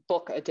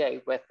book a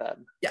day with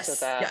them. Yes. So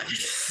that,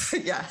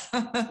 yeah.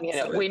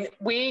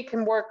 we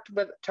can work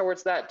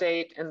towards that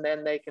date, and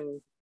then they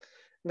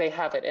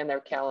have it in their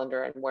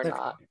calendar, and we're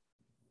not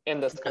in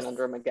this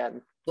conundrum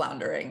again.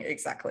 Floundering,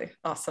 exactly.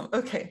 Awesome.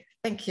 Okay,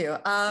 thank you.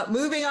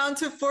 Moving on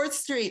to 4th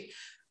Street.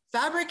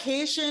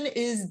 Fabrication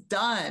is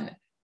done.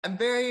 I'm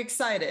very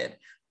excited.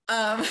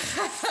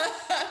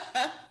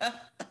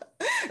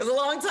 It was a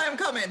long time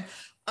coming.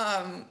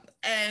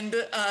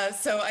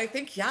 So I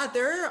think,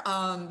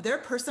 their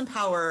person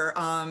power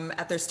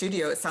at their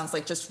studio, it sounds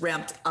like, just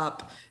ramped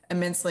up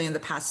immensely in the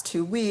past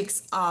 2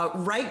 weeks.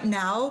 Right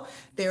now,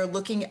 they're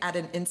looking at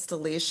an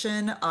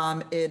installation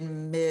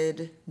in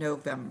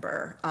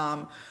mid-November.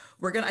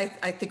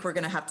 I think we're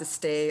gonna have to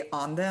stay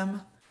on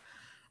them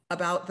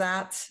about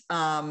that.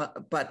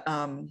 But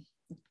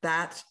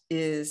that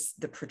is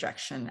the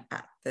projection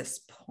at this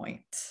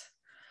point.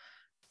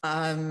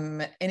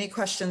 Any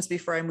questions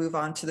before I move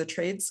on to the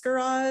Trades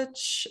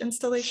Garage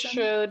installation?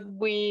 Should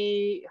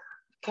we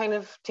kind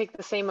of take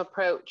the same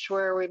approach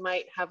where we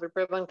might have a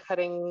ribbon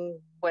cutting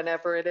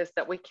whenever it is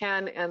that we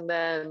can, and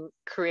then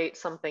create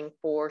something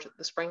for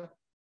the spring?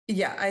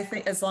 Yeah, I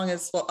think as long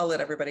as, I'll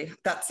let everybody,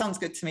 that sounds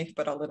good to me,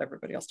 but I'll let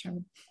everybody else chime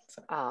in.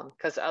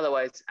 Because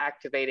otherwise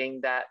activating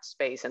that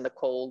space in the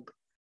cold,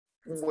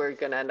 we're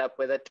gonna end up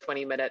with a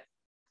 20-minute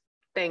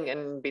thing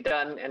and be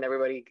done, and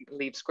everybody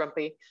leaves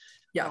grumpy.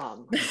 Yeah.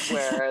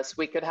 Whereas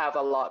we could have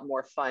a lot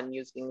more fun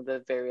using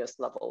the various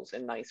levels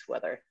in nice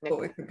weather. Nick?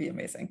 Oh, it could be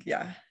amazing.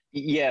 Yeah.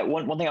 Yeah.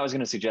 One thing I was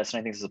going to suggest,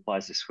 and I think this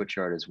applies to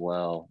Switchyard as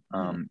well,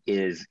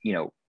 is,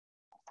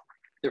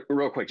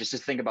 real quick, just to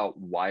think about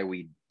why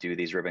we do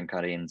these ribbon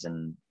cuttings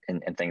and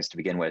things to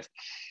begin with.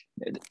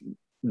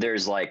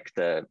 There's like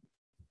the,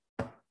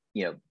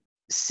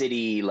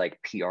 city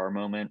PR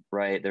moment,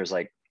 right? There's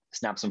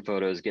snap some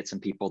photos, get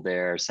some people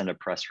there, send a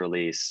press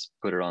release,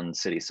 put it on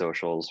city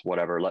socials,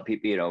 whatever, let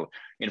people,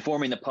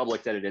 informing the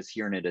public that it is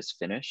here and it is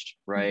finished,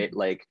 right?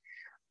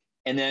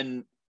 And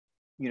then,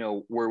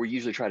 where we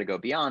usually try to go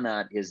beyond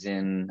that is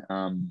in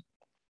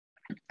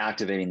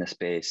activating the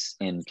space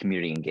in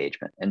community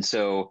engagement. And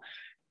so,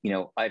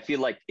 I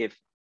feel like if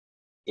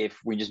if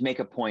we just make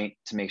a point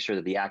to make sure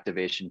that the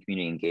activation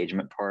community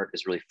engagement part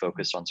is really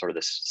focused on sort of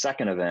this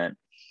second event,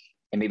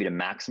 and maybe to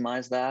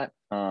maximize that,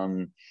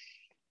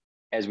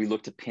 as we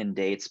look to pin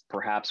dates,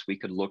 perhaps we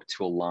could look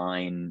to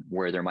align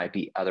where there might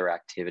be other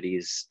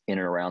activities in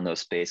and around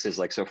those spaces.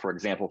 Like, so for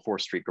example,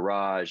 4th Street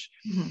Garage,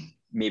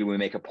 maybe we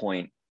make a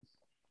point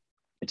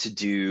to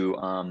do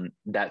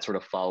that sort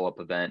of follow-up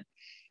event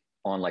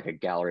on like a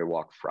gallery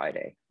walk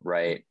Friday,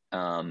 right?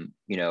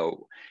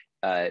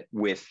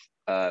 With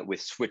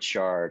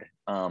Switchyard,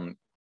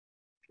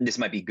 this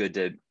might be good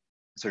to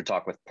sort of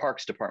talk with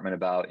Parks Department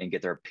about and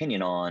get their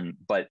opinion on,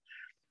 but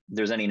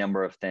there's any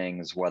number of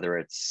things, whether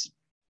it's,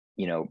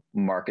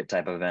 market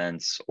type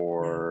events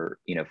or,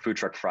 food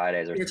truck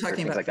Fridays or, you're talking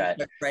things about like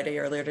that. Friday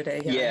earlier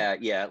today.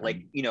 Yeah.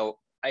 Like,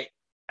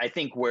 I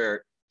think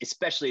where,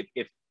 especially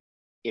if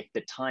the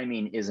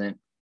timing isn't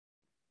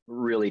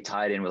really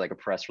tied in with like a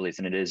press release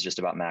and it is just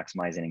about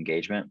maximizing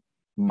engagement,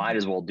 might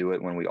as well do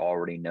it when we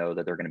already know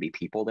that there are going to be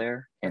people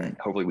there, and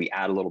hopefully we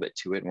add a little bit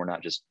to it and we're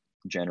not just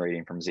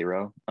generating from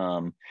zero.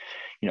 I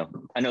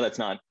know that's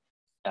not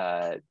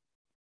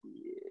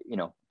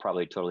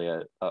probably totally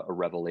a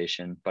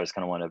revelation, but I just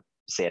kind of want to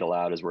say it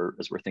aloud as we're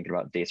thinking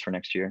about dates for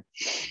next year.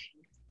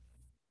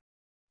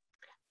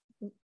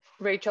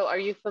 Rachel, are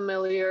you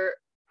familiar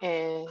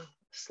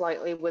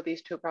slightly with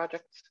these two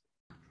projects?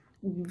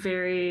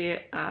 Very,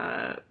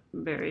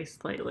 very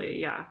slightly.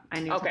 Yeah.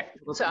 Okay.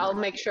 So I'll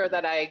make sure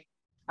that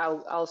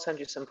I'll send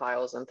you some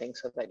files and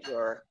things so that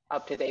you're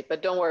up to date,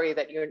 but don't worry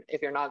that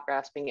if you're not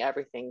grasping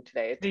everything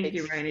today,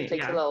 it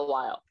takes a little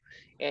while,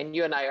 and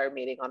you and I are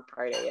meeting on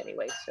Friday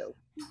anyway, so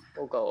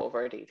we'll go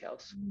over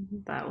details.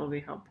 That will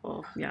be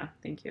helpful. Yeah.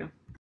 Thank you.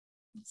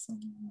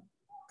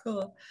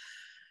 Cool.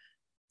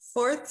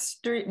 4th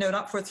Street, no,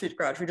 not 4th Street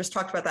Garage. We just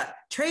talked about that.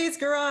 Trey's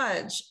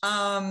Garage.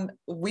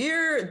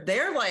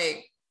 They're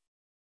like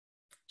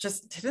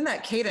just hitting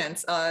that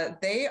cadence.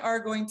 They are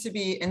going to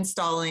be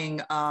installing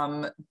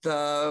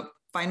the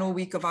final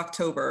week of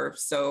October.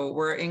 So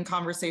we're in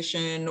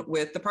conversation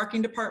with the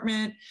parking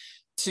department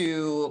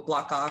to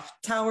block off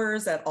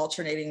towers at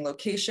alternating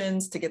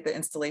locations to get the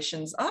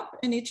installations up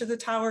in each of the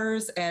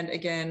towers. And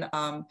again,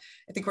 I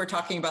think we're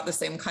talking about the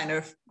same kind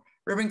of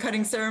ribbon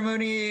cutting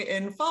ceremony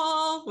in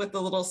fall with a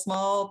little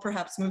small,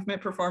 perhaps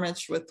movement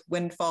performance with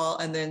Windfall,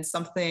 and then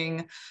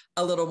something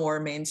a little more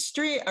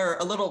mainstream or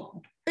a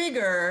little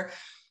bigger,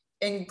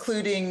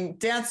 including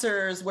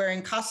dancers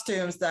wearing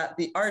costumes that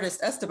the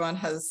artist Esteban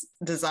has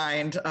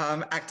designed,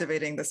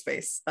 activating the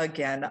space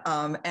again.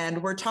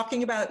 And we're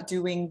talking about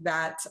doing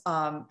that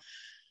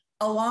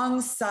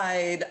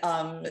alongside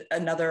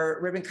another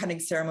ribbon cutting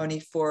ceremony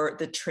for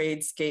the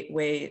Trades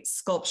Gateway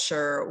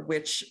sculpture,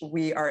 which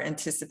we are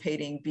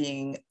anticipating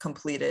being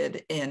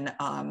completed in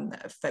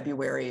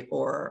February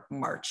or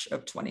March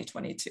of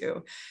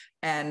 2022.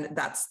 And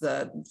that's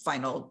the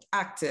final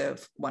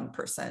active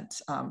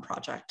 1%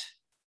 project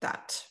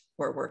that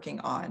we're working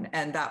on.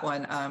 And that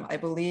one, I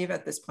believe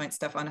at this point,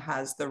 Stefan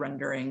has the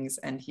renderings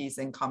and he's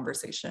in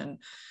conversation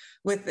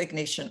with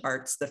Ignition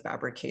Arts, the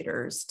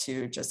fabricators,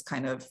 to just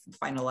kind of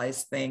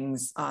finalize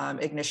things.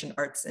 Ignition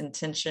Arts'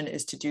 intention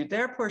is to do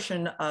their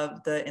portion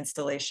of the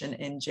installation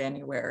in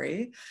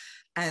January.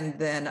 And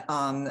then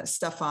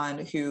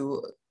Stefan,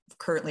 who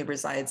currently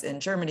resides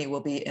in Germany,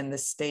 will be in the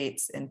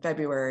States in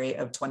February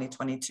of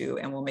 2022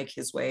 and will make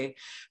his way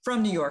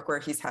from New York, where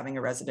he's having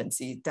a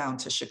residency, down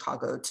to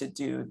Chicago to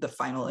do the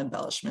final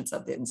embellishments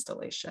of the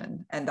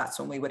installation. And that's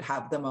when we would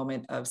have the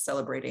moment of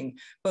celebrating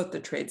both the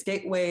Trades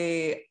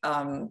Gateway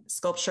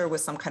sculpture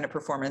with some kind of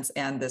performance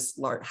and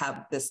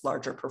have this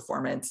larger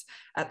performance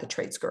at the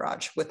Trades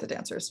Garage with the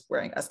dancers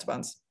wearing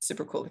Esteban's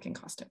super cool looking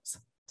costumes.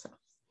 So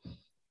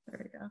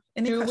there you go.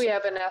 Do we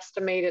have an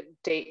estimated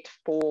date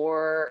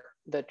for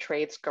the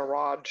Trades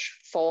Garage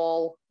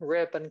fall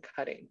ribbon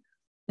cutting?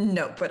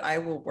 No, but I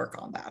will work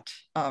on that.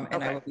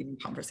 And I will be in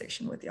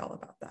conversation with y'all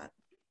about that.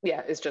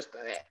 Yeah, it's just,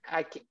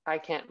 I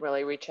can't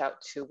really reach out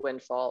to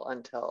Windfall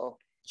until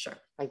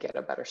I get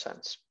a better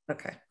sense.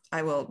 Okay,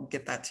 I will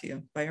get that to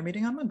you by your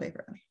meeting on Monday,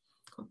 Brandy.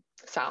 Cool.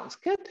 Sounds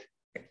good.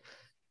 Okay.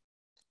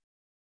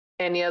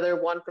 Any other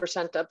 1%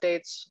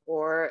 updates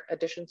or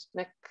additions,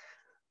 Nick?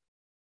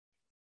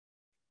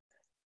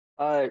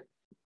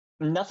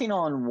 Nothing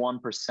on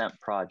 1%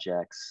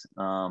 projects,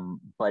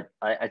 but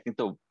I think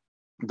the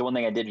one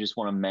thing I did just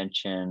want to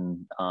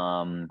mention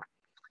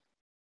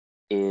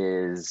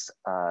is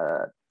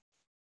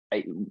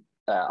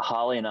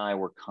Holly and I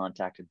were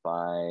contacted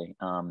by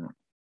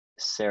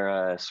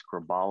Sarah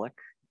Skrabalik.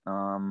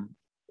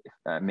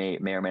 May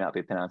or may not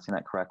be pronouncing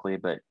that correctly,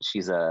 but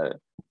she's a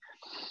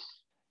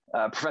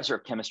professor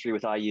of chemistry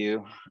with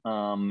IU,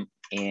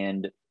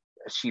 and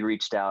she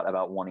reached out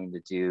about wanting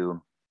to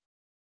do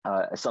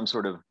some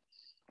sort of,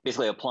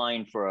 basically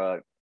applying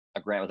for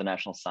a grant with the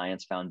National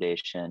Science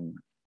Foundation,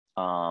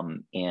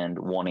 and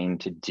wanting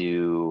to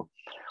do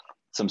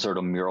some sort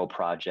of mural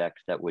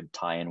project that would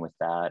tie in with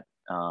that.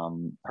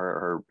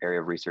 Her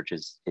area of research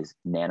is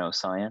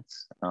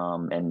nanoscience,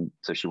 and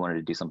so she wanted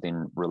to do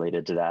something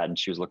related to that, and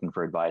she was looking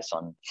for advice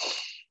on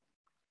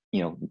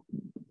you know,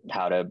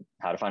 how to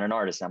find an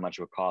artist, how much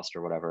it would cost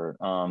or whatever.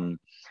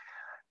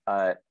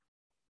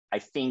 I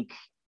think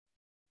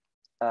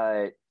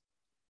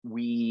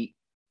we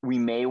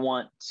may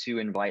want to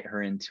invite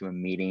her into a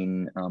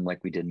meeting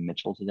like we did in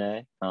Mitchell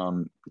today,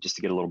 just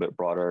to get a little bit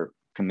broader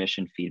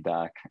commission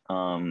feedback.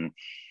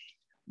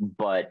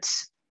 But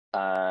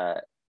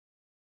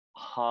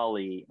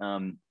Holly,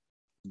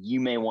 you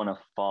may want to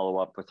follow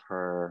up with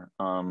her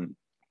and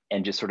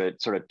just sort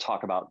of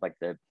talk about like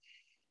the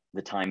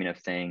timing of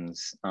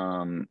things.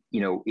 You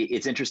know,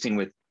 it's interesting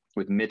with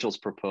Mitchell's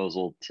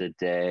proposal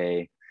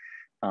today.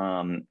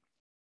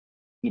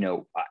 You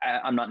know,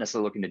 I'm not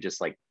necessarily looking to just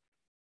like,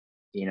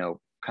 you know,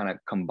 kind of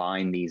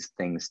combine these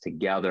things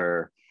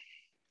together.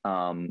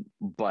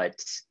 But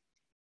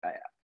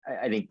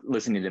I think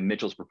listening to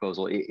Mitchell's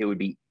proposal, it would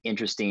be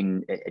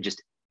interesting,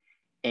 just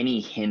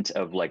any hint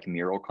of like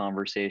mural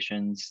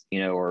conversations, you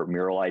know, or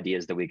mural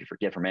ideas that we could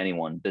get from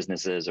anyone,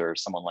 businesses or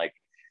someone like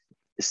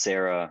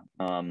Sarah.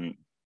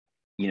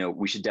 You know,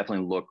 we should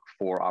definitely look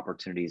for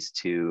opportunities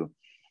to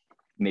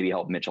maybe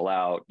help Mitchell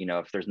out. You know,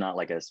 if there's not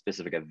like a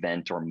specific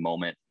event or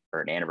moment or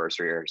an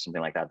anniversary or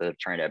something like that, that they're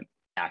trying to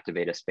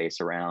activate a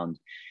space around,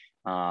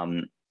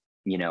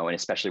 you know, and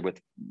especially with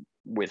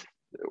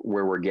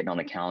where we're getting on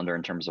the calendar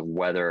in terms of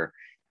weather,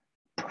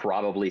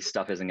 probably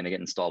stuff isn't going to get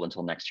installed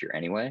until next year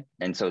anyway.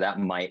 And so that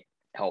might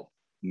help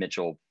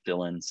Mitchell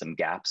fill in some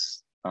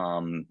gaps,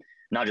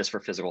 not just for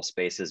physical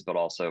spaces, but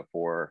also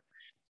for,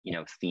 you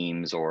know,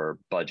 themes or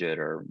budget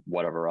or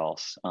whatever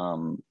else.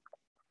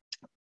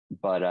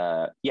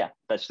 But yeah,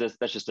 that's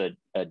just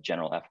a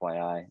general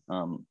FYI.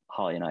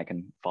 Holly and I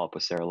can follow up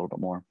with Sarah a little bit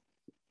more.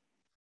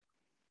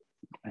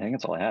 I think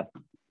that's all I have.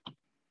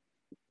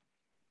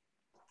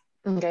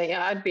 Okay,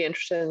 yeah, I'd be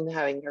interested in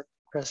having her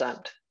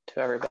present to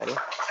everybody.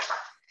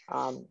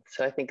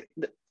 So I think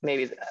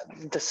maybe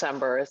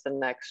December is the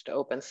next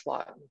open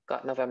slot. We've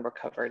got November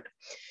covered.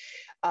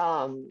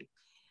 Babette?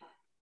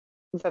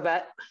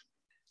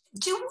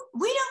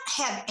 We don't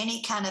have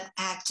any kind of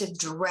active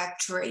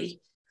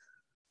directory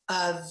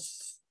of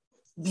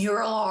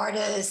mural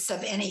artists,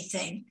 of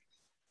anything?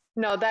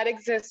 No, that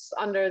exists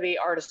under the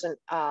artisan,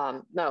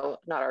 no,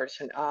 not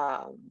artisan,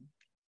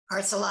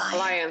 Arts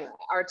Alliance.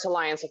 Arts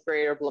Alliance of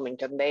Greater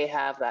Bloomington. They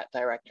have that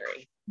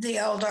directory. The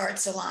old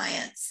Arts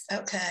Alliance.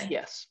 Okay.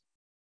 Yes.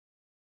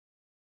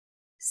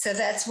 So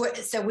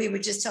so we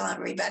would just tell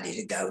everybody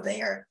to go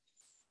there.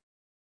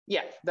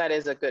 Yeah, that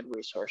is a good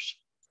resource.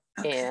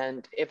 Okay.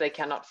 And if they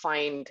cannot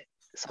find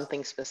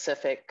something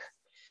specific,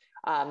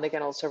 they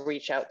can also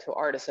reach out to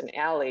Artisan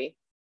Alley.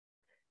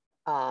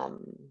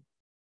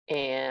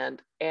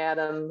 And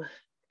Adam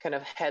kind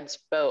of heads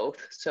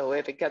both. So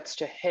if it gets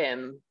to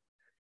him,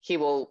 he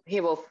will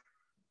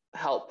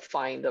help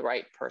find the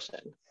right person.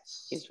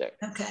 He's very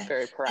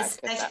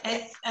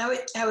proactive.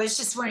 I was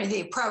just wondering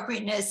the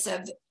appropriateness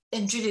of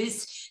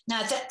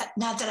not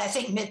that I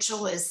think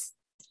Mitchell is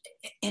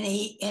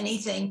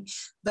anything,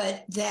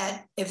 but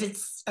that if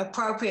it's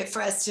appropriate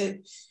for us to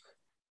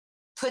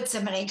put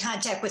somebody in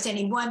contact with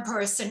any one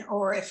person,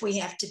 or if we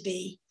have to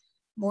be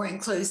more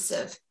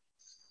inclusive.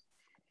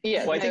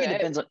 Yeah, well, I think it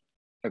depends on.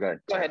 Okay,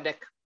 go ahead,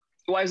 Nick.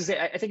 Well, I was gonna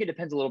say, I think it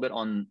depends a little bit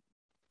on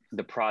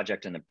the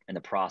project and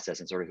the process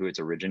and sort of who it's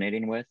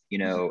originating with, you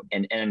know,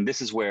 and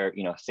this is where,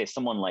 you know, say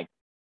someone like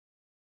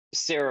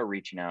Sarah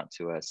reaching out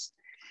to us,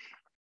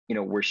 you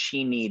know, where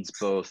she needs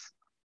both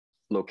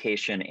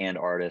location and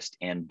artist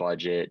and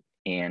budget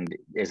and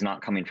is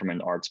not coming from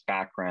an arts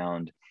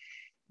background,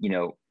 you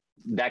know,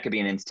 that could be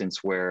an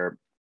instance where,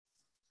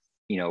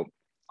 you know,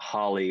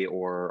 Holly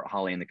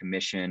and the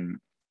commission,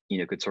 you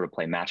know, could sort of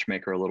play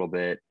matchmaker a little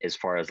bit as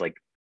far as like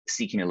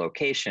seeking a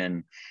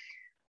location.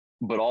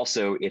 But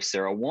also if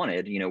Sarah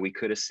wanted, you know, we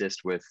could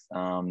assist with,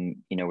 you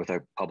know, with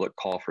a public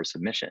call for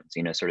submissions,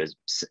 you know, sort of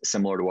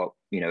similar to what,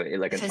 you know,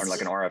 like an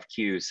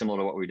RFQ, similar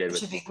to what we did.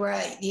 Which would be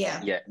great.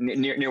 Yeah. Yeah.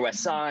 Near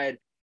West Side,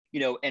 you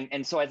know,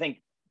 and so I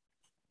think,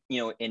 you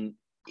know,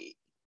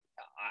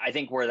 I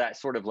think where that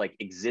sort of like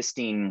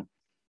existing,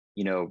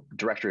 you know,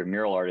 directory of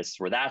mural artists,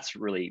 where that's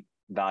really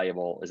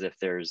valuable is if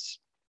there's,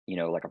 you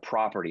know, like a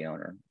property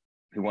owner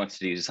who wants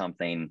to do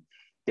something.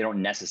 They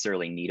don't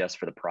necessarily need us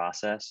for the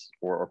process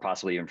or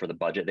possibly even for the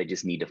budget. They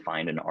just need to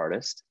find an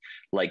artist.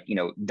 Like, you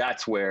know,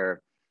 that's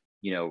where,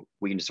 you know,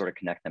 we can just sort of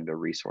connect them to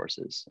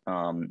resources,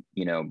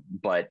 you know,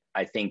 but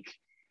I think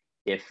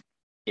if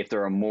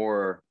there are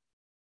more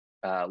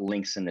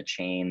links in the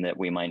chain that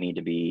we might need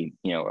to be,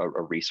 you know,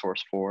 a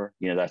resource for,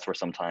 you know, that's where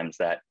sometimes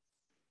that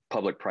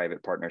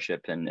public-private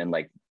partnership and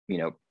like, you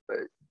know,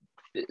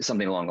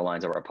 something along the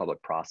lines of our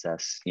public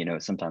process, you know,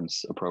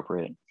 sometimes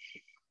appropriate.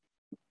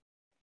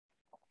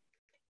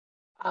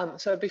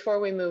 So before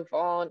we move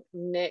on,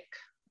 Nick,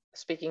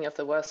 speaking of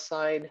the West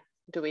Side,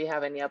 do we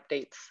have any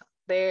updates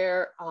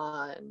there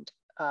on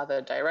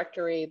the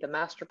directory, the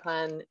master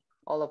plan,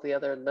 all of the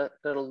other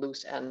little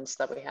loose ends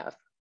that we have?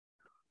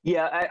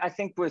 Yeah, I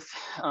think with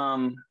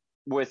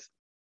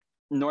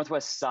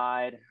Northwest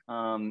Side,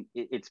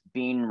 it's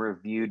being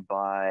reviewed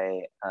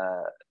by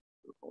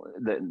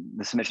the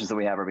submissions that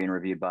we have are being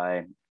reviewed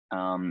by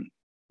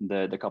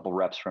the couple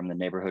reps from the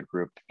neighborhood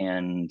group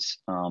and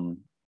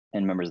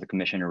members of the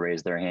commission who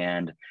raised their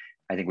hand.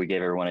 I think we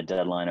gave everyone a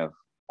deadline of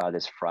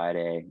this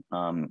Friday.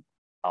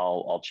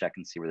 I'll check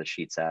and see where the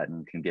sheet's at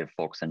and can give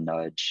folks a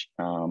nudge.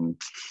 And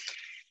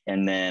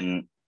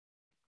then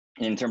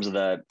in terms of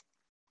the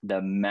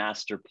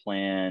master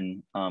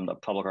plan, the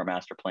public art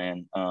master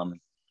plan,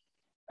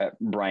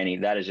 Bryony,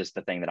 that is just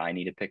the thing that I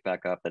need to pick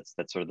back up. That's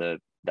sort of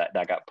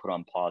that got put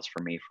on pause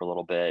for me for a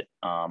little bit.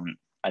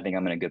 I think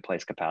I'm in a good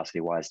place capacity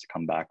wise to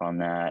come back on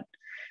that.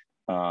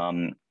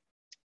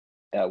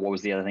 What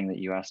was the other thing that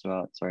you asked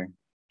about? Sorry.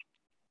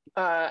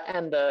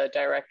 And the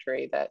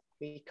directory that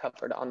we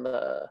covered on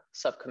the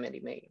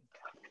subcommittee meeting.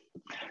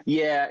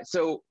 Yeah,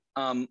 so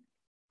I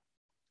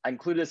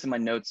included this in my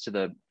notes to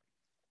the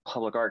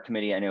public art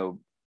committee. I know,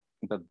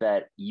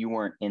 Babette, you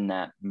weren't in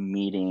that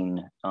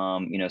meeting.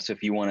 So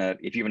if you have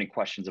any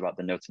questions about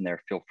the notes in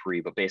there, feel free.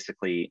 But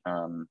basically,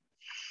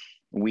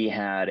 we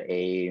had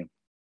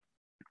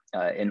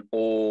an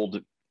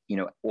old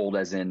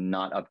as in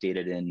not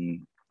updated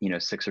in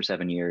 6 or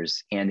 7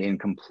 years and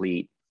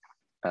incomplete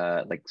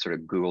like sort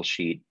of Google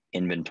Sheet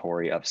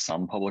inventory of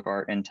some public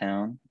art in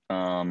town.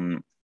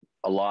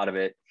 A lot of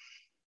it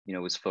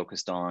was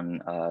focused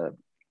on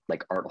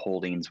like art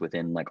holdings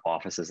within like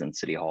offices in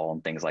City Hall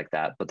and things like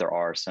that, but there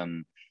are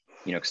some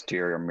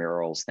exterior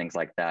murals, things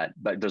like that,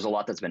 but there's a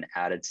lot that's been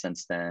added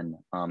since then.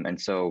 And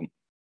so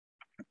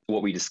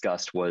what we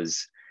discussed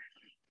was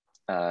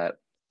a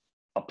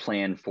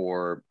plan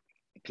for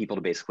people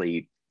to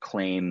basically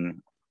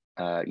claim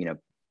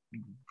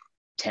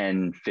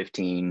 10,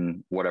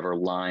 15, whatever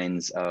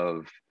lines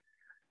of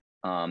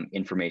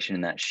information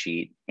in that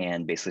sheet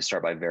and basically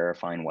start by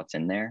verifying what's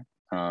in there.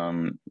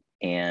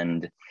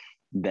 And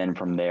then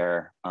from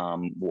there,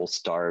 we'll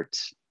start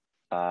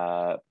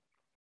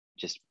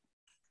just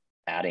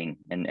adding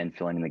and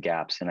filling in the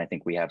gaps. And I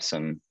think we have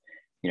some,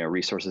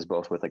 resources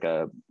both with like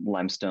a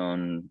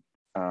limestone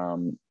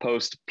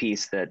post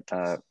piece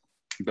that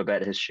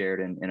Babette has shared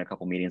in a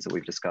couple meetings that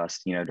we've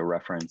discussed, to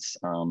reference.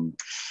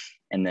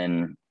 And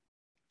then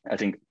I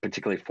think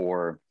particularly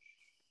for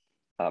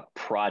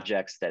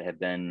projects that have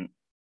been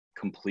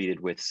completed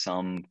with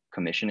some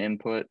commission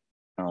input,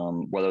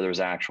 whether there's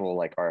actual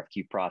like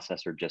RFQ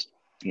process or just,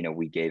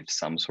 we gave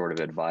some sort of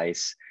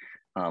advice,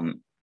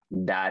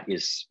 that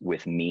is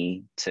with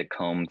me to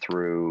comb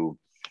through,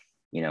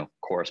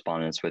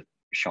 correspondence with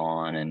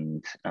Sean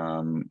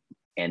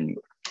and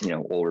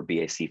older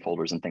BAC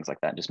folders and things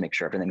like that, just make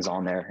sure everything's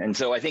on there. And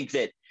so I think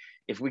that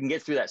if we can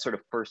get through that sort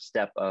of first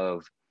step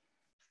of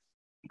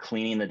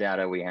cleaning the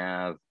data we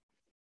have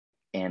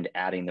and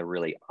adding the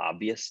really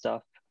obvious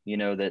stuff,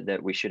 that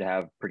we should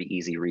have pretty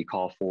easy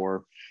recall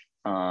for,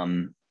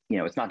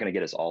 it's not going to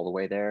get us all the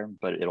way there,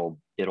 but it'll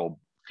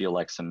feel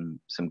like some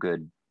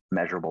good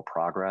measurable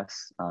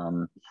progress.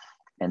 And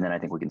then I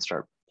think we can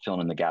start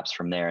filling in the gaps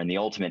from there. And the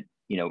ultimate,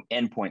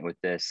 endpoint with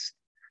this,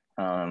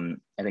 I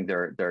think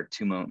there are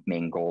two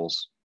main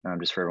goals,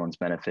 just for everyone's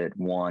benefit.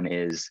 One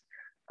is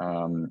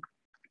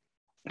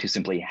to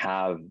simply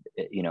have,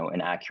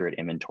 an accurate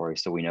inventory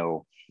so we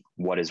know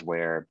what is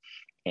where.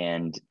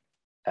 And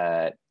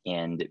I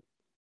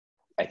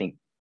think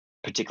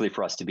particularly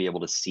for us to be able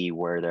to see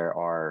where there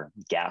are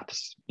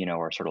gaps,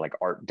 or sort of like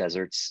art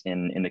deserts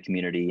in the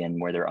community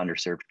and where there are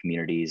underserved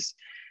communities,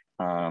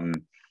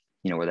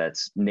 whether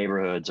that's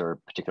neighborhoods or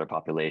particular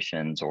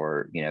populations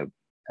or,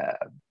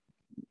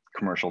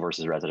 commercial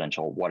versus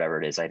residential,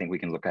 whatever it is. I think we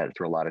can look at it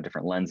through a lot of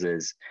different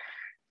lenses.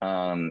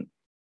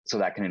 So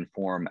that can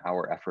inform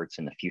our efforts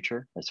in the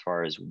future as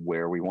far as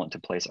where we want to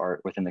place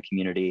art within the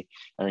community.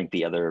 I think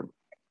the other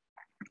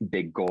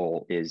big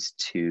goal is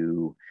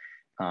to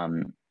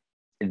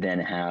then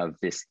have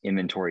this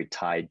inventory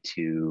tied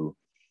to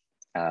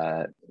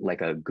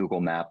like a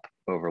Google Map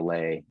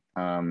overlay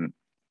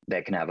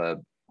that can have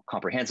a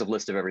comprehensive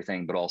list of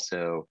everything, but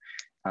also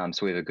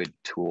so we have a good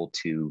tool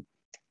to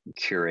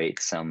curate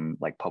some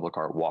like public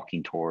art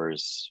walking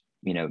tours,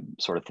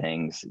 sort of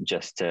things,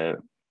 just to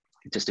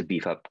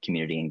beef up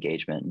community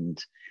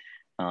engagement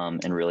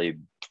and really,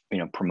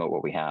 promote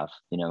what we have,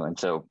 and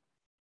so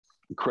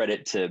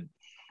credit to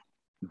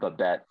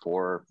Babette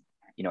for,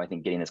 I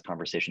think getting this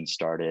conversation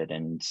started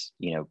and,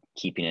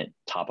 keeping it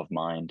top of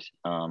mind,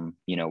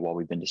 while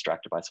we've been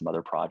distracted by some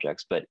other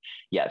projects. But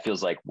yeah, it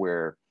feels like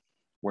we're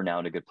now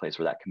in a good place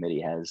where that committee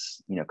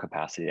has,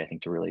 capacity, I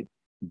think, to really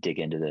dig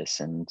into this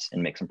and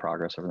make some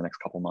progress over the next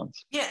couple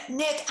months. Yeah,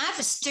 Nick, I have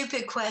a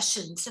stupid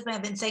question, something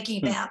I've been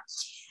thinking about,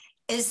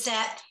 is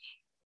that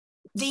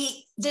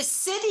the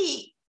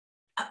city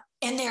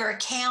in their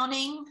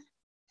accounting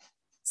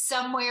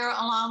somewhere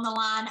along the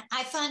line,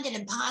 I find it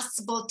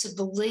impossible to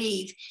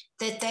believe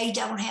that they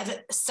don't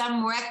have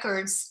some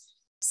records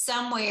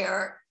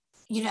somewhere,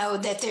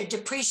 that they're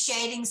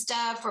depreciating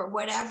stuff or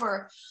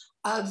whatever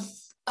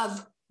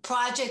of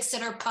projects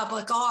that are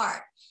public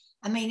art.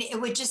 I mean,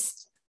 it would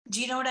just, do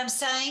you know what I'm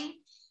saying?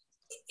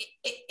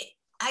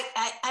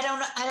 I don't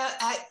know.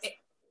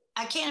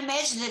 I can't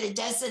imagine that it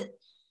doesn't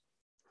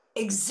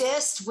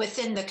exist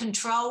within the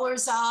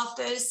controller's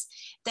office.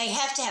 They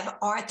have to have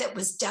art that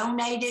was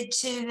donated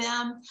to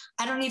them.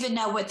 I don't even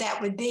know what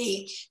that would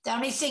be. The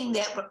only thing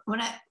that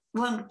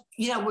when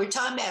we're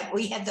talking about,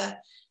 we had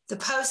the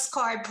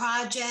postcard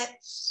project,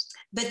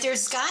 but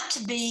there's got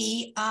to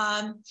be,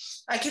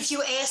 like if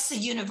you ask the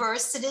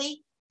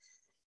university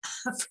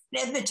for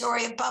an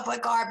inventory of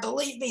public art,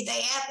 believe me,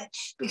 they have it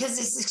because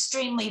it's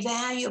extremely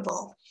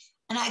valuable.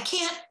 And I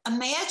can't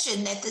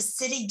imagine that the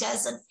city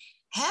doesn't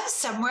have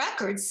some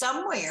record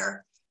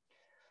somewhere.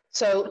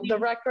 So the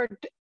record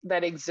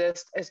that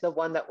exists is the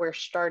one that we're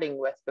starting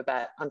with,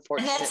 Babette,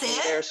 unfortunately. And that's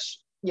it?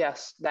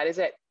 Yes, that is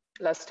it.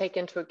 Let's take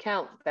into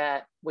account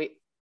that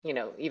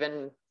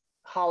even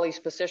Holly's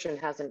position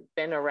hasn't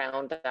been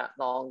around that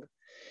long,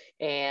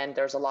 and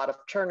there's a lot of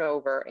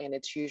turnover, and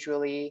it's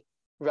usually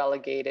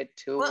relegated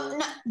to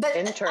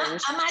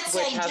interns,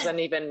 which has an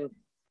even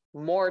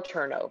more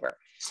turnover.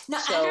 No,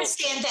 I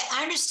understand that.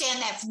 I understand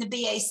that from the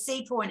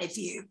BAC point of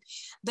view,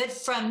 but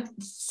from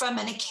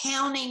an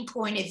accounting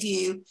point of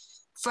view,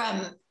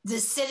 from the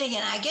city,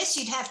 and I guess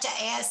you'd have to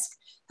ask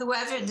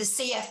whoever, the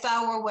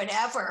CFO or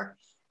whatever.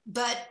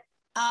 But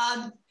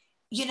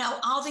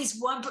all these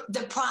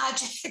the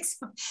projects,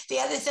 the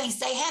other things,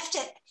 they have to.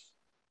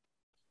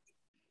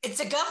 It's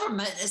a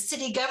government, a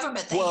city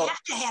government. They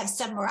have to have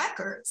some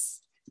records.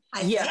 I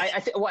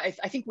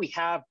think we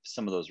have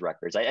some of those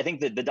records. I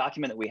think that the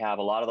document that we have,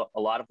 a lot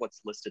of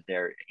what's listed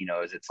there,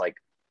 is it's like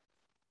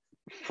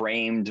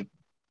framed,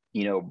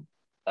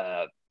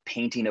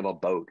 painting of a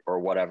boat or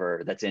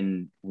whatever that's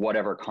in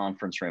whatever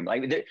conference room.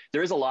 Like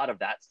there is a lot of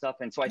that stuff,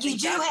 and so I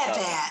think you do have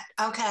that.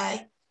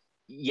 Okay.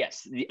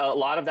 Yes, a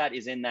lot of that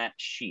is in that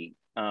sheet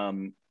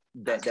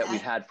that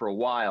we've had for a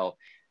while.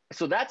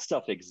 So that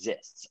stuff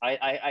exists.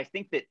 I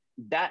think that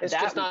it's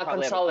just not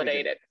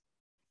consolidated.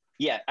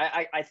 Yeah,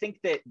 I think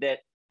that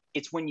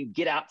it's when you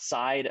get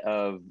outside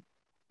of,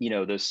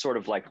 those sort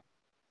of like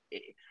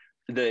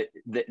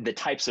the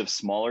types of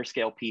smaller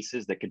scale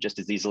pieces that could just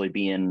as easily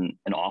be in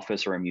an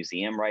office or a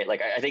museum, right?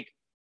 Like I think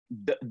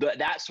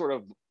that sort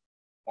of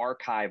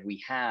archive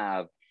we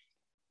have,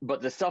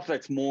 but the stuff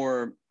that's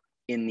more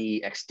in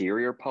the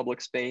exterior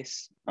public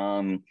space,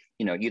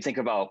 you think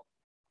about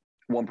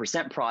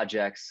 1%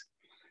 projects.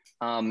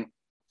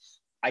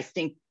 I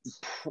think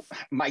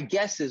my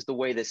guess is the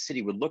way the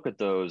city would look at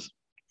those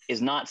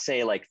is not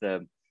say like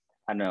the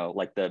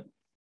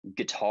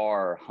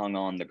guitar hung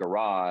on the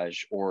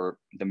garage or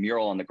the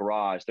mural on the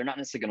garage. They're not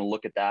necessarily going to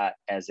look at that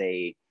as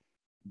a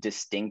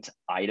distinct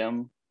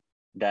item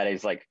that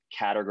is like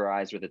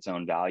categorized with its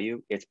own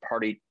value. It's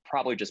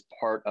probably just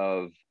part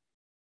of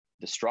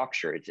the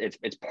structure.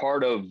 It's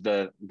part of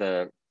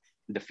the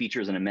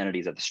features and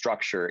amenities of the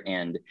structure.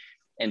 And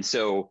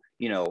so,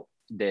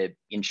 the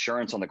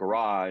insurance on the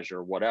garage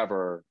or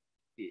whatever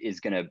is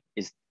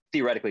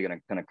theoretically going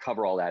to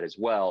cover all that as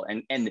well.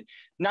 And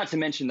not to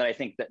mention that I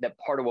think that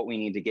part of what we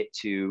need to get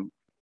to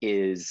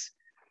is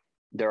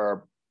there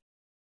are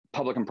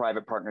public and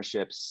private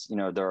partnerships.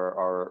 There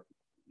are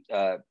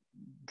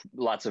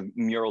lots of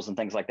murals and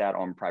things like that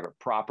on private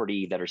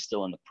property that are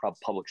still in the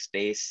public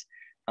space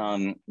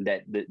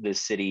that the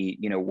city,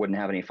 wouldn't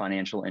have any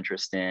financial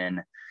interest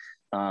in.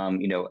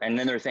 And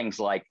then there are things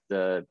like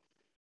the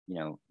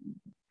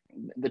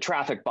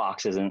traffic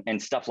boxes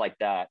and stuff like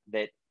that,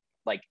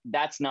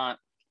 that's not,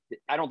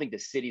 I don't think the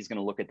city's going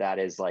to look at that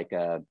as like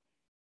an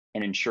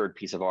insured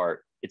piece of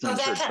art. It's an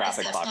insured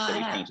traffic box that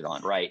we painted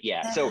on. Right.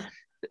 Yeah. So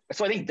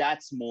I think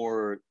that's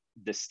more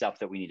the stuff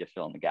that we need to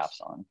fill in the gaps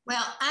on.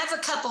 Well, I have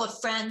a couple of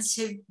friends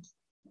who've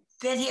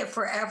been here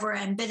forever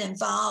and been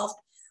involved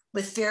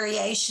with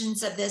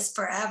variations of this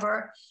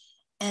forever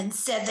and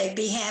said they'd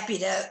be happy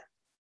to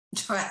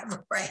drive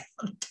around,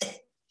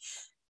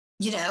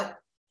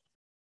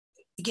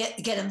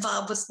 get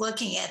involved with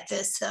looking at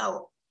this.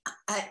 So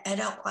I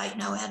don't quite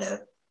know how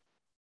to.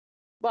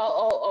 Well,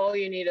 all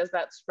you need is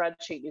that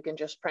spreadsheet. You can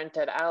just print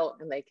it out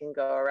and they can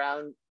go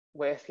around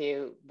with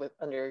you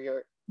under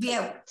your,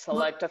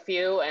 select a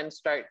few and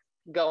start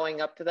going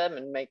up to them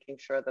and making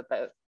sure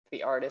that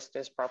the artist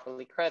is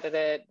properly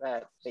credited,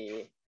 that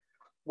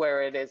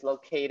where it is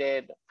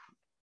located.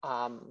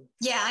 I'll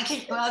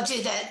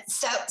do that.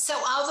 So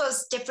all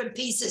those different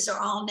pieces are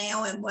all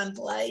now in one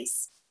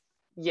place.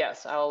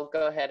 Yes, I'll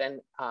go ahead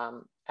and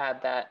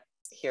add that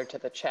here to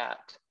the chat.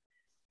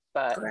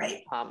 But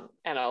great.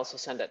 And I'll also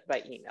send it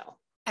by email.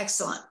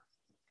 Excellent.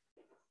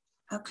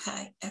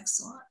 Okay,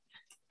 excellent.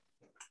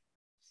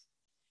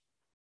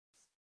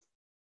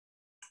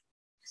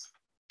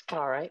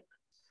 All right.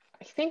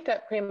 I think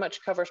that pretty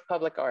much covers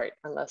public art,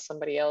 unless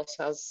somebody else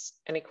has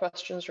any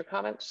questions or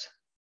comments.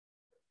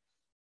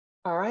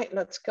 All right,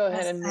 let's go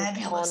ahead and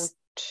move on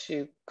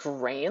to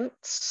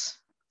grants.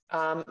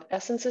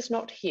 Essence is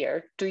not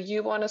here. Do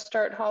you want to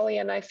start, Holly,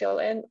 and I fill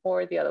in,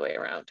 or the other way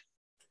around?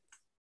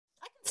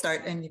 I can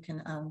start and you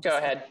can go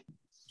ahead.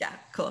 Yeah,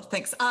 cool.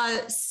 Thanks.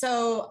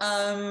 So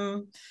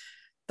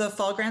the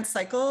fall grant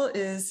cycle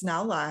is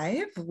now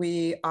live.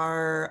 We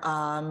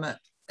are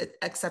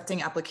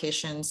accepting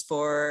applications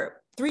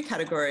for 3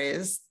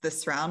 categories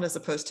this round as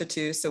opposed to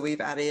 2. So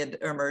we've added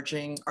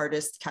emerging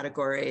artist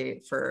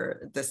category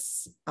for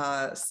this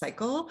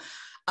cycle.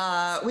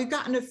 We've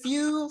gotten a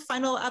few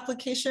final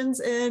applications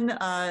in,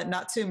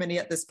 not too many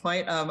at this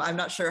point. I'm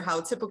not sure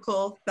how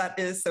typical that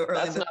is so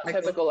early. That's in the not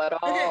cycle. typical at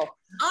all. Okay,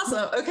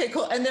 awesome. Okay,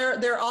 cool. And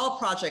they're all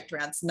project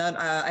grants. None,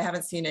 I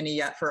haven't seen any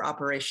yet for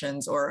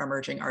operations or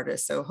emerging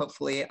artists. So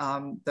hopefully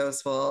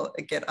those will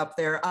get up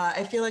there.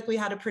 I feel like we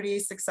had a pretty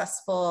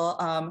successful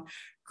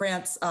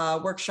grants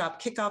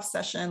workshop kickoff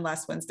session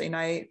last Wednesday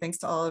night. Thanks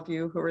to all of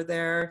you who were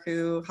there,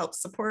 who helped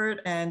support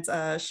and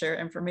share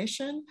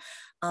information.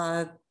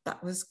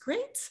 That was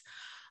great.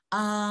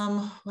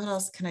 What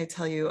else can I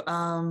tell you?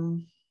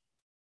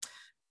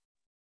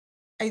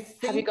 I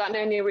think, have you gotten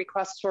any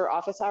requests for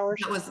office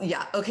hours?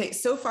 Yeah. Okay.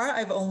 So far,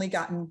 I've only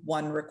gotten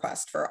 1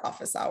 request for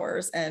office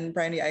hours. And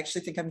Brandy, I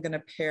actually think I'm going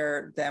to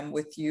pair them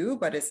with you,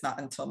 but it's not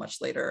until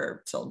much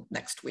later, till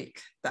next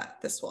week,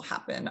 that this will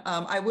happen.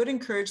 I would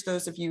encourage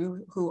those of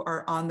you who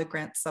are on the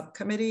grant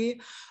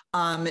subcommittee,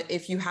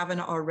 if you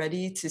haven't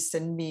already, to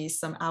send me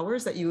some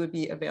hours that you would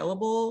be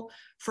available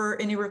for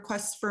any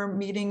requests for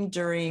meeting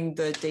during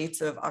the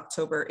dates of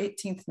October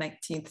 18th,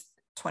 19th,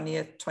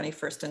 20th,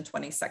 21st, and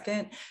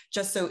 22nd,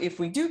 just so if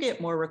we do get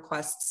more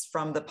requests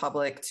from the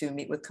public to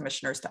meet with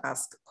commissioners to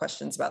ask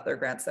questions about their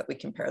grants, that we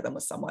can pair them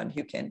with someone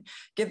who can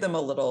give them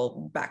a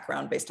little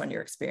background based on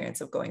your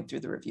experience of going through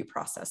the review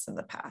process in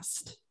the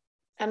past.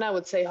 And I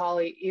would say,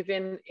 Holly,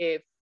 even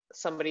if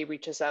somebody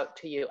reaches out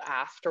to you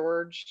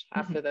afterwards,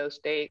 after those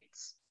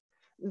dates,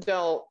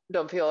 don't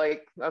feel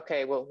like,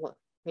 okay, well,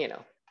 you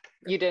know,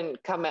 you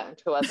didn't come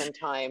to us in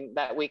time,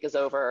 that week is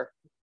over,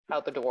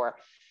 out the door.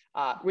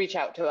 Reach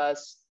out to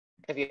us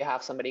if you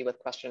have somebody with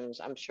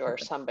questions. I'm sure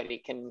somebody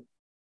can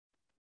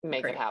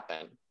make it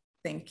happen.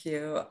 Thank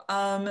you.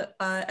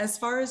 As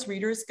far as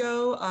readers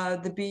go,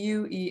 the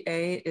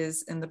BUEA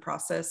is in the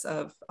process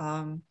of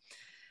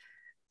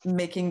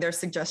making their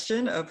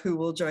suggestion of who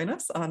will join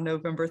us on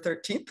November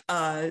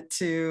 13th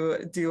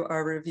to do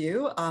our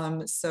review.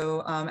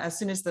 So as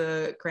soon as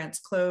the grants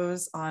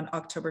close on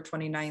October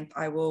 29th,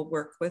 I will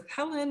work with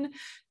Helen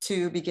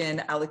to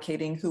begin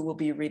allocating who will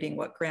be reading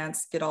what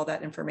grants, get all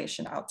that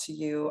information out to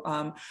you.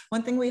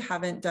 One thing we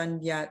haven't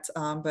done yet,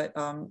 but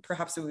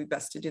perhaps it would be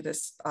best to do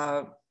this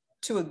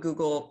to a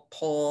Google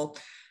poll,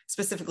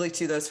 specifically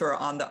to those who are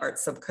on the art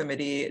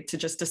subcommittee, to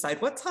just decide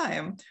what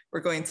time we're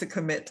going to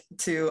commit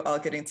to all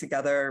getting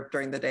together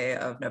during the day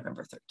of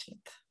November 13th.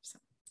 So.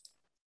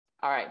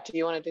 All right, do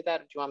you want to do that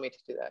or do you want me to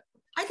do that?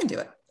 I can do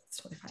it. That's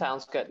totally fine.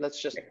 Sounds good.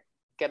 Let's just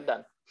get it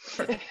done.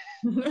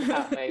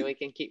 That way we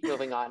can keep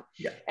moving on.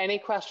 Yeah. Any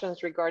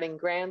questions regarding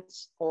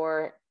grants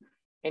or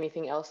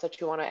anything else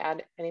that you want to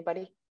add,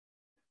 anybody?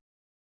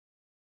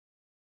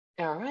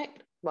 All right,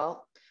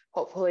 well,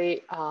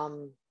 hopefully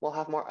we'll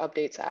have more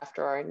updates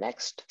after our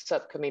next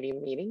subcommittee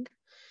meeting.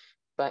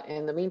 But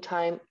in the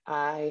meantime,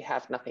 I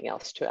have nothing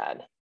else to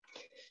add.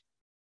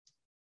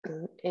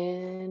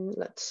 And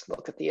let's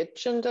look at the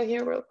agenda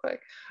here real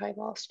quick. I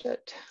lost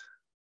it.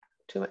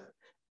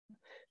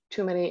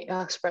 Too many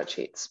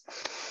spreadsheets.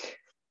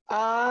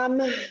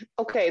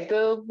 Okay,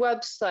 the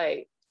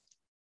website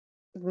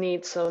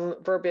needs some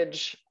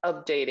verbiage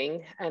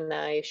updating, and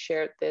I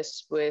shared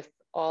this with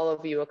all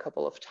of you a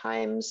couple of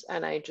times,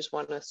 and I just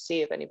want to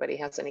see if anybody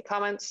has any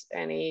comments,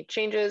 any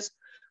changes,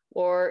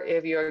 or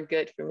if you're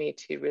good for me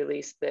to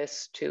release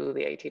this to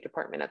the IT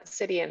department at the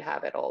city and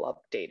have it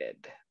all updated.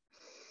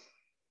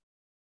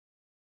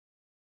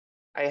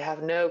 I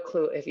have no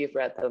clue if you've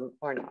read them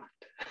or not.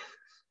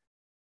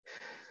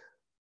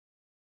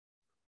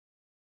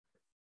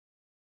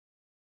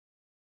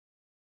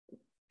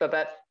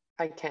 Babette,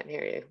 I can't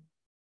hear you.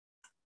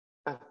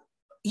 Oh.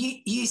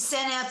 You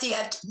sent out the,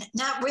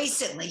 not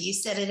recently, you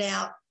sent it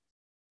out.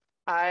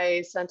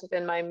 I sent it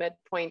in my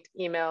midpoint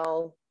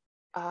email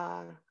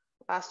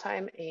last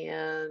time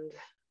and.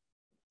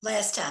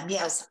 Last time,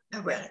 yes, I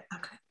read it,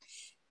 okay.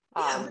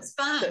 Yeah, it's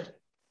fine.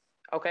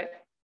 Okay.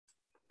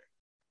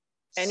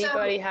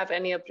 Anybody have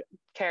any,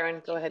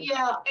 Karen, go ahead.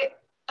 Yeah,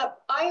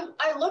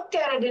 I looked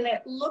at it and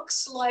it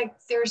looks like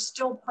there's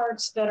still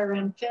parts that are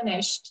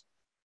unfinished.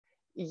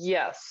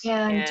 Yes.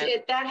 And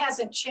that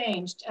hasn't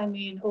changed, I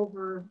mean,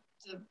 over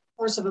the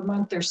course of a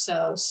month or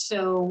so.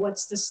 So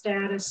what's the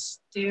status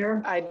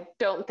there? I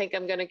don't think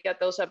I'm going to get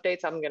those updates.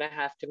 I'm going to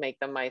have to make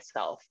them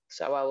myself.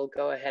 So I will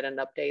go ahead and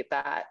update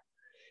that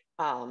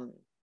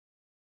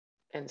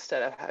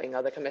instead of having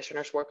other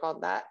commissioners work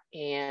on that.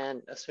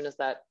 And as soon as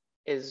that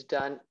is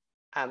done,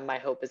 my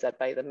hope is that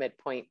by the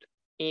midpoint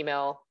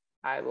email,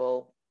 I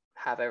will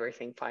have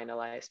everything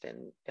finalized.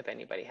 And if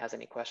anybody has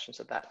any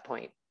questions at that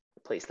point,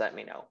 please let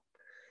me know.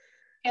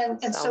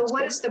 And so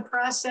what is the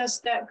process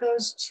that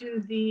goes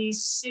to the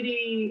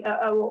city,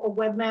 a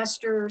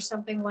webmaster or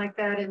something like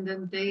that, and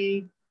then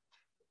they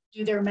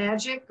do their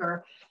magic,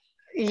 or?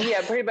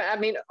 Yeah, pretty much. I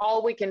mean,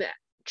 all we can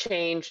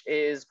change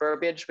is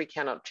verbiage. We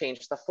cannot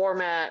change the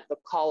format, the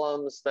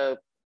columns,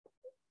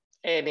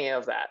 any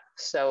of that.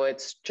 So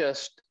it's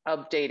just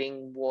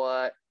updating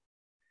what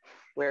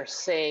we're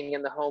saying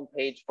in the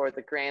homepage for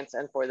the grants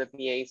and for the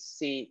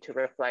BAC to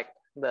reflect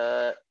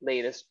the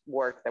latest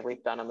work that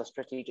we've done on the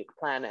strategic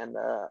plan and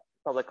the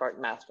public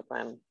art master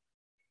plan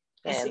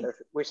and the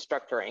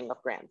restructuring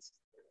of grants.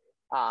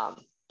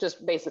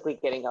 Just basically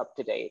getting up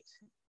to date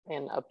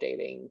and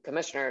updating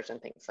commissioners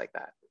and things like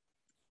that.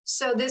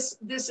 So this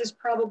is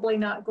probably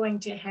not going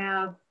to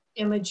have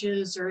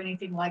images or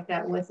anything like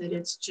that with it.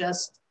 It's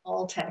just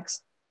all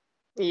text.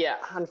 Yeah,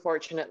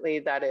 unfortunately,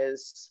 that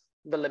is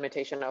the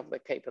limitation of the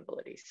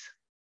capabilities,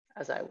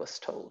 as I was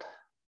told.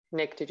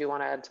 Nick, did you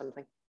want to add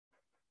something?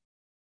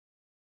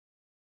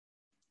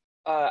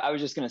 I was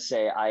just going to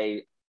say,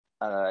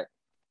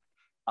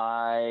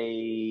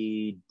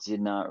 I did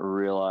not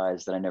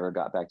realize that I never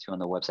got back to you on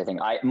the website thing.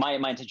 My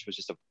intention was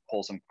just to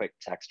pull some quick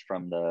text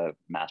from the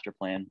master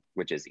plan,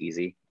 which is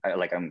easy.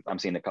 I'm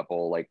seeing a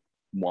couple like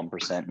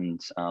 1%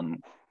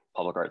 and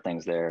public art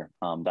things there.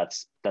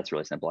 That's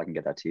really simple. I can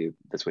get that to you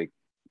this week.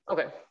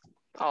 Okay,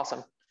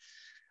 awesome.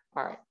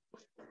 All right.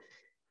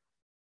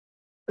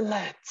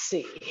 Let's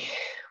see.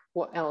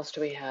 What else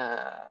do we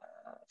have?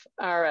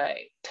 All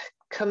right.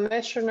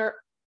 Commissioner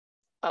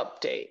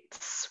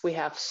updates. We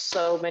have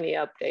so many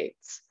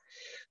updates,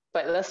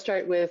 but let's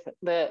start with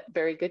the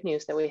very good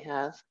news that we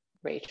have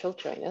Rachel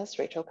join us,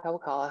 Rachel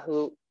Kawakawa,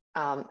 who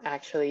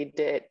actually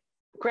did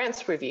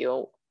grants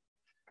review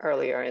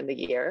earlier in the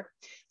year.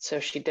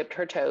 So she dipped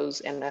her toes,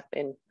 and I've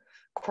been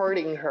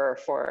courting her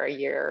for a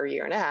year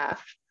and a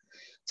half.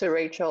 So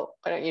Rachel,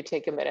 why don't you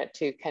take a minute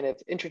to kind of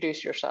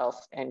introduce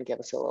yourself and give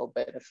us a little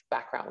bit of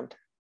background.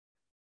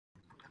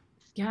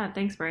 Yeah,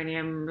 thanks, Bryony.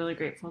 I'm really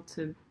grateful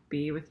to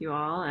be with you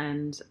all,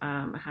 and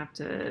I have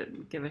to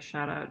give a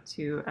shout out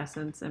to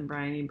Essence and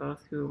Bryony,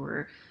 both who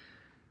were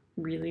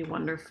really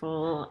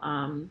wonderful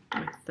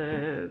with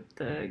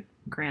the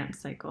grant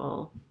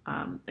cycle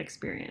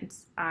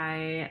experience.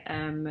 I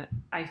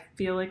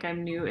feel like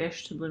I'm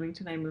new-ish to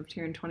Bloomington. I moved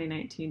here in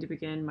 2019 to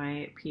begin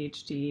my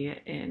PhD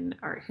in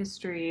art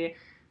history.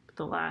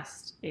 The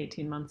last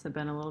 18 months have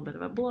been a little bit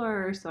of a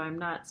blur, so I'm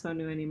not so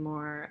new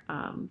anymore.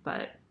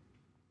 But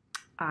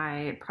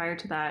prior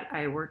to that,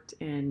 I worked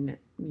in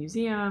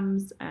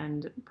museums,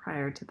 and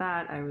prior to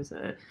that, I was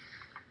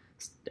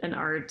an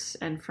art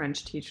and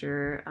French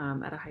teacher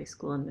at a high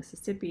school in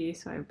Mississippi,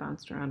 so I've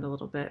bounced around a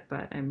little bit,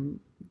 but I'm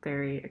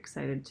very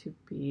excited to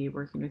be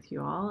working with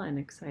you all and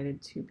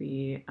excited to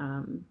be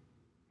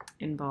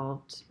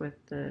involved with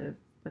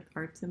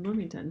arts in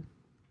Bloomington.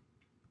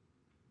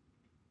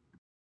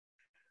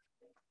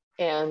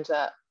 And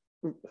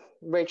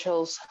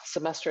Rachel's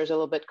semester is a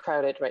little bit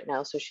crowded right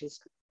now, so she's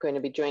going to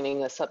be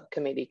joining a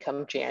subcommittee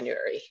come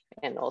January.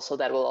 And also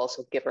that will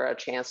also give her a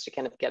chance to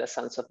kind of get a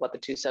sense of what the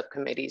two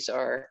subcommittees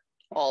are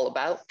all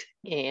about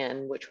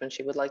and which one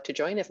she would like to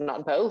join. If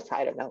not both,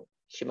 I don't know.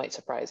 She might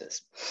surprise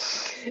us.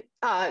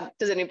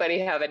 Does anybody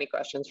have any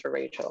questions for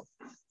Rachel?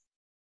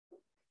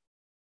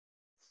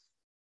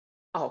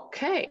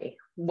 Okay,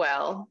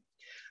 well,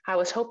 I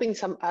was hoping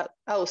some,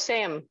 oh,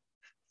 Sam,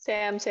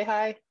 say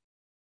hi.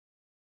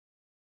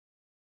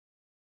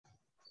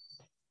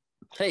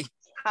 Hey.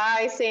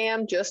 Hi,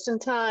 Sam, just in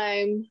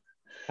time.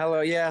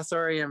 Hello, yeah,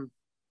 sorry, I'm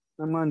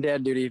on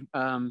dad duty.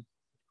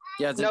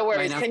 Yeah, no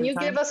worries. Can you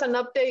give us an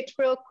update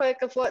real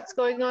quick of what's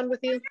going on with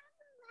you?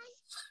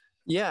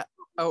 Yeah.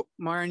 Oh,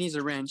 Mara needs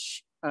a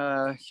wrench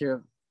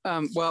here.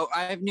 Well,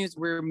 I have news.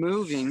 We're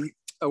moving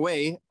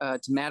away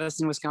to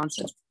Madison,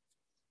 Wisconsin.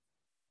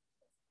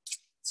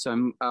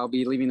 So I'll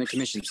be leaving the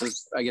commission. So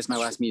it's, I guess, my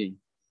last meeting.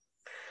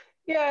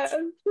 Yeah.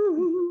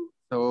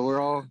 So we're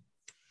all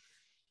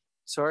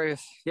sorry.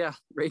 Yeah,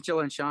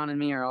 Rachel and Sean and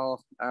me are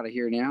all out of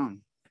here now.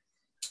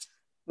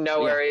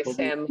 No worries,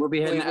 Sam. We'll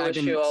be heading. We wish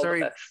you all the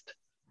best.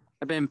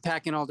 I've been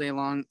packing all day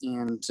long,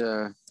 and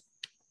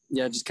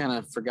yeah, just kind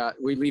of forgot.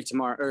 We leave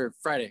tomorrow or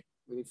Friday.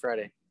 We leave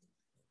Friday.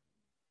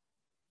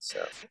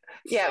 So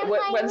yeah,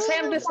 when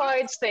Sam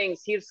decides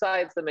things, he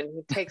decides them, and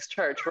he takes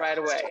charge right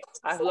away.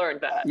 I've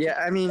learned that. Yeah,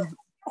 I mean,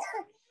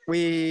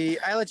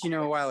 I let you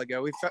know a while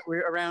ago. We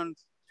around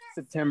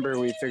September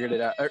we figured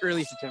it out.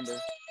 Early September.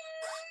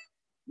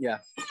 Yeah,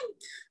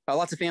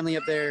 lots of family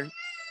up there.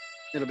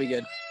 It'll be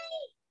good.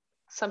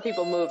 Some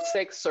people move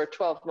 6 or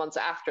 12 months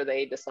after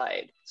they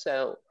decide.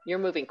 So you're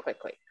moving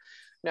quickly.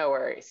 No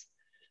worries.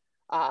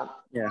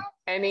 Yeah.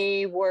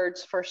 Any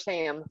words for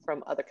Sam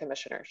from other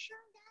commissioners?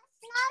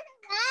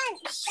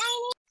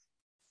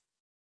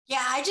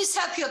 Yeah, I just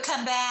hope you'll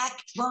come back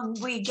when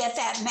we get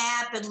that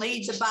map and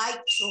lead the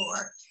bike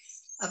tour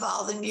of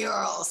all the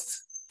murals.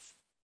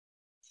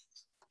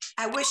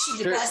 I wish you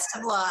the best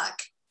of luck.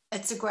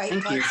 It's a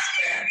great place.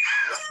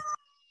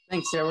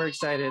 Thanks, yeah, we're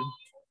excited.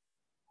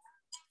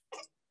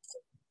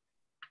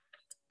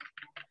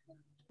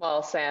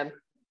 Well, Sam,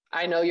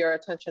 I know your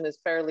attention is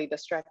fairly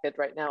distracted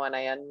right now, and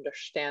I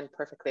understand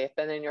perfectly. I've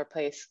been in your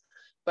place,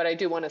 but I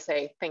do want to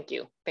say thank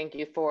you. Thank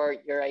you for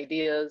your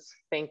ideas.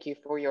 Thank you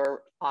for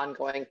your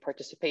ongoing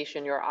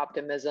participation, your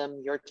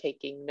optimism, your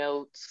taking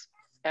notes.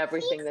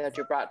 Everything that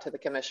you brought to the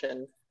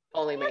commission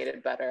only made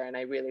it better, and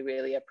I really,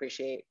 really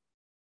appreciate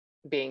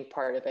being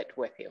part of it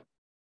with you.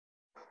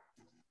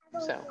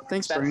 So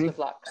thanks, best Bernie. of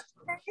luck.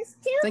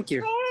 Thank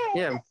you.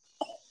 Yeah.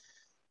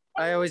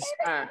 I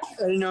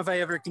didn't know if I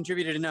ever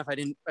contributed enough.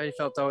 I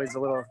felt always a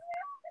little,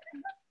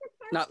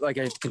 not like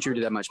I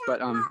contributed that much,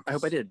 but I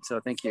hope I did. So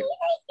thank you.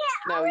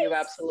 No, you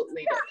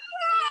absolutely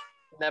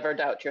did. Never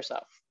doubt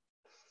yourself.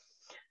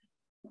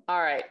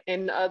 All right,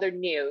 in other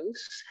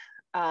news,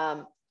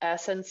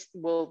 Essence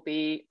will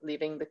be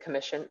leaving the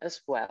commission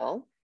as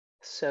well.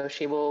 So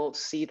she will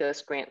see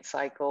this grant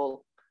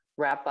cycle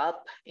wrap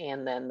up,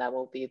 and then that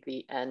will be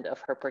the end of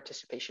her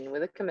participation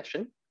with the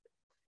commission.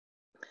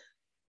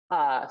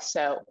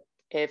 So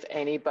if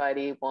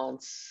anybody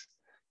wants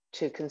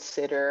to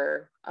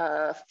consider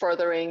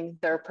furthering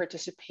their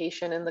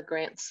participation in the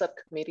grant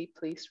subcommittee,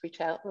 please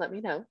reach out and let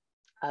me know.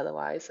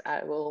 Otherwise,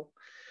 I will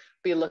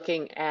be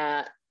looking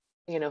at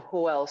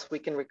who else we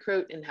can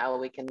recruit and how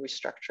we can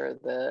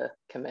restructure the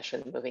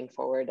commission moving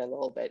forward a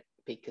little bit,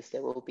 because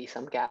there will be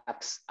some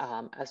gaps.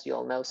 As you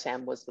all know,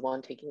 Sam was the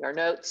one taking our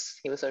notes.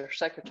 He was our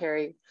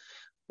secretary.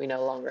 We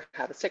no longer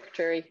have a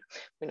secretary.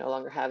 We no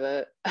longer have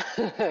a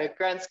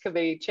grants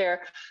committee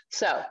chair.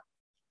 So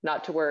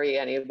not to worry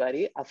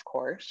anybody, of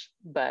course,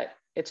 but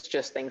it's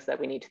just things that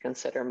we need to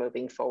consider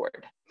moving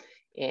forward.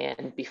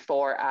 And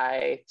before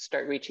I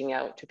start reaching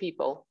out to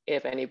people,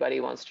 if anybody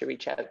wants to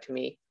reach out to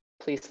me,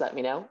 please let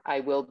me know.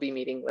 I will be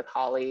meeting with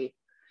Holly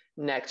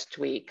next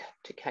week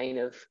to kind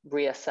of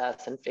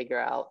reassess and figure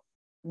out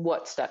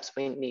what steps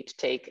we need to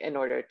take in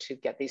order to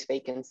get these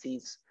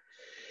vacancies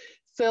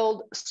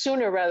filled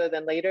sooner rather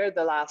than later.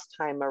 The last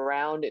time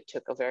around, it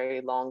took a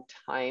very long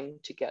time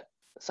to get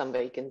some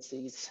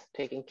vacancies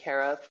taken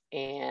care of,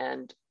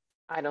 and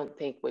I don't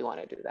think we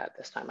want to do that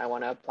this time. I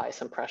want to apply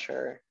some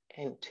pressure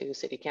into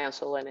City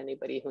Council and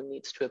anybody who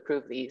needs to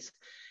approve these,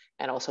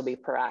 and also be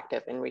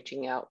proactive in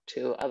reaching out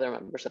to other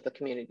members of the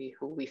community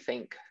who we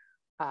think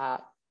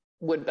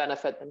would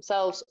benefit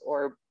themselves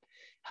or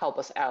help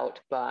us out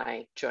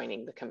by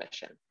joining the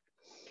commission.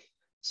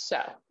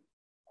 So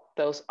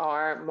those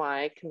are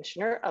my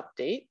commissioner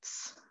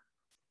updates.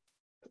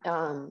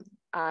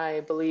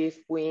 I believe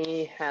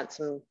we had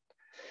some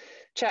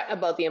chat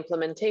about the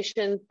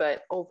implementation,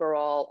 but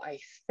overall, I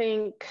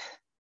think,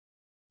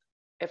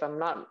 if I'm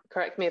not,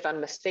 correct me if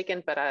I'm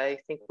mistaken, but I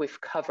think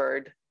we've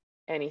covered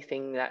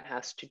anything that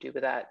has to do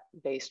with that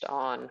based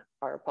on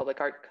our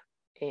public art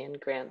and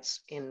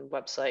grants in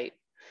website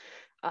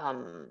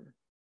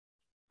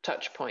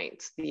touch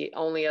points. The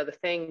only other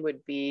thing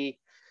would be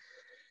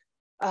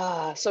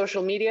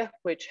social media,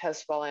 which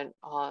has fallen,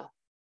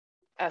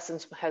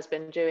 Essence has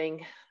been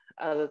doing,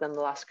 other than the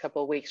last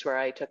couple of weeks where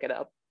I took it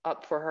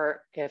up for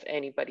her. If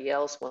anybody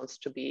else wants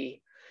to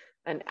be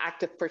an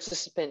active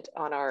participant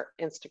on our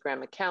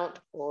Instagram account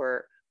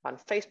or on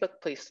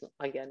Facebook, please,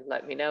 again,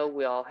 let me know.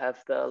 We all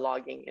have the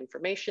logging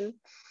information.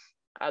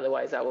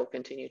 Otherwise, I will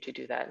continue to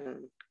do that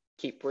and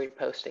keep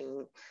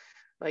reposting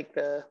like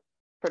the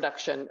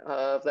production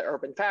of the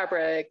urban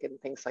fabric and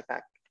things like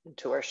that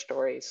into our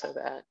stories so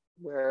that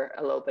we're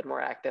a little bit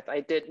more active.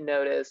 I did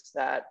notice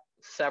that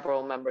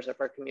several members of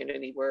our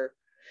community were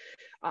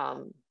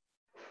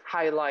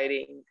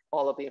highlighting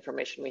all of the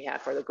information we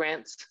had for the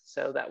grants.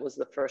 So that was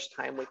the first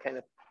time we kind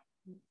of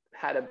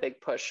had a big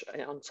push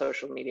on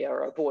social media,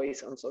 or a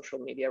voice on social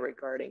media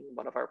regarding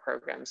one of our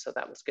programs. So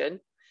that was good.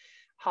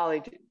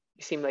 Holly,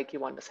 you seem like you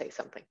wanted to say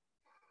something.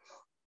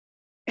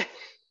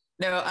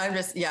 No, I'm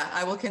just, yeah,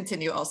 I will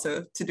continue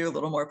also to do a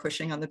little more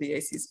pushing on the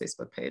BAC's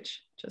Facebook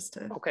page, just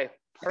to. Okay,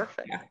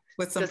 perfect. Yeah,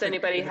 with some. Does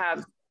anybody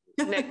have,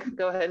 Nick,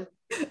 go ahead.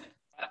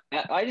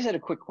 I just had a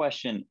quick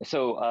question.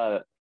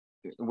 So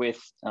with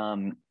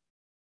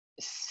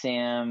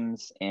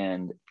Sam's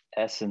and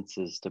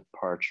Essence's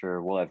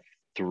departure, we'll have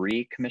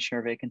 3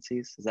 commissioner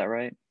vacancies. Is that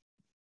right?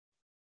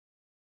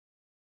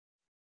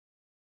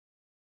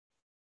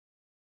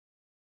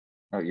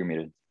 Oh, you're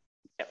muted.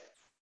 Yep.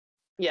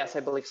 Yes, I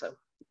believe so.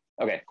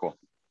 Okay, cool.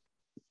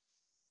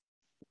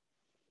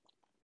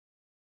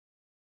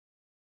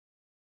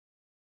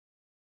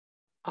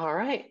 All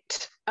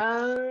right.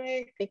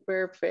 I think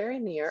we're very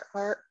near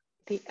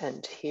the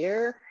end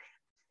here.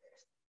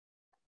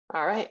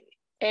 All right.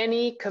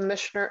 Any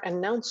commissioner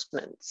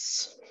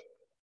announcements?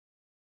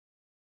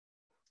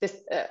 This,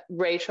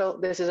 Rachel,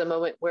 this is a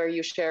moment where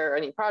you share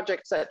any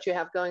projects that you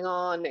have going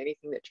on,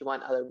 anything that you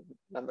want other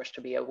members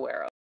to be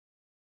aware of.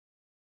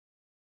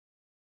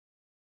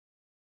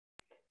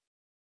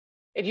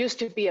 It used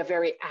to be a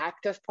very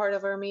active part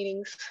of our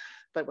meetings,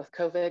 but with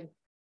COVID,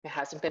 it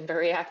hasn't been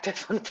very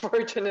active,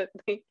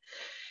 unfortunately.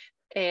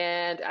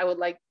 And I would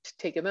like to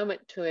take a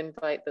moment to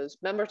invite those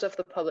members of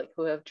the public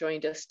who have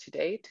joined us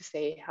today to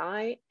say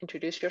hi,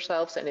 introduce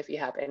yourselves, and if you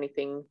have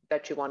anything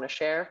that you want to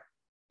share,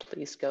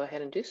 please go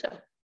ahead and do so.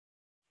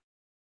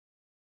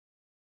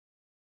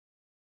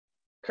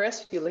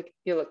 Chris, you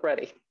look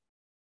ready.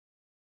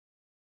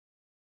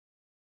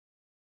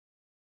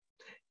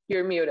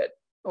 You're muted,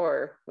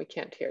 or we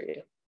can't hear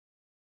you.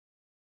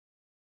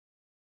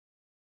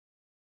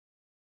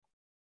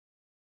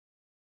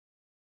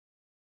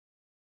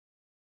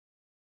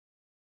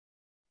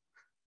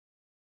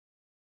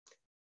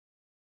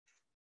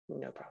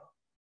 No problem.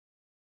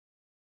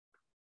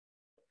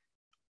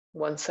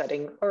 one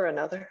setting or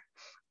another.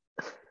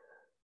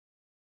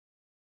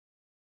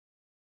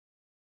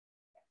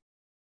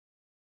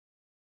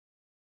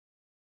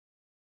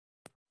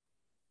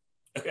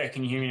 Okay,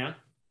 can you hear me now?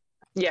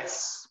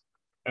 Yes.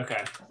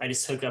 Okay, I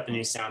just hooked up a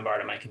new soundbar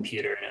to my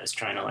computer and I was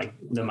trying to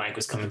the mic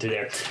was coming through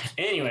there.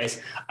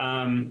 Anyways,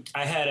 I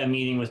had a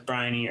meeting with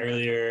Bryony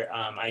earlier.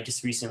 I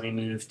just recently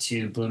moved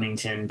to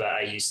Bloomington, but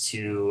I used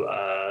to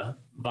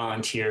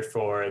volunteer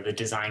for the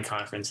design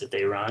conference that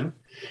they run.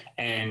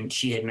 And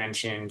she had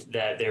mentioned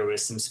that there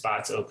was some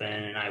spots open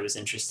and I was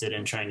interested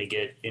in trying to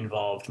get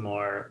involved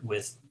more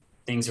with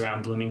things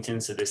around Bloomington.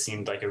 So this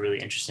seemed like a really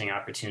interesting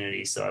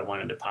opportunity. So I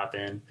wanted to pop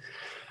in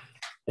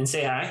and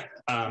say hi.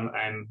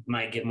 I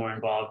might get more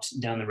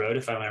involved down the road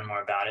if I learn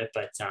more about it,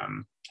 but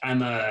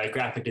I'm a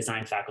graphic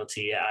design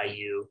faculty at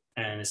IU,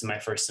 and this is my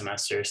first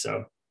semester.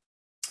 So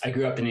I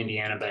grew up in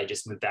Indiana, but I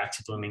just moved back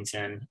to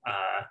Bloomington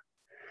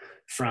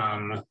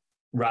from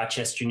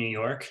Rochester, New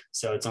York.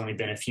 So it's only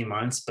been a few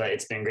months, but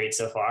it's been great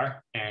so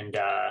far. And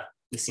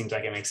this seems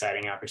like an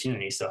exciting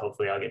opportunity. So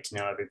hopefully I'll get to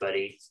know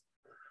everybody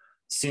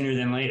sooner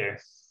than later.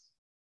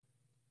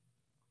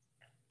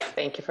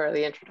 Thank you for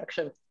the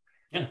introduction.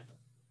 Yeah.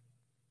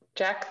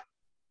 Jack?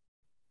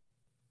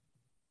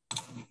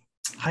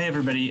 Hi,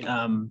 everybody.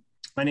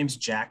 My name is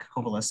Jack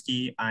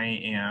Kowaleski. I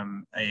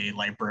am a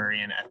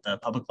librarian at the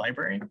public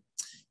library,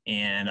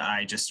 and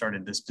I just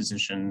started this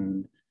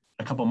position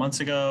a couple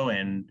months ago,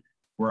 and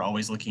we're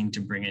always looking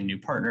to bring in new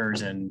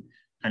partners and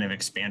kind of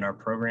expand our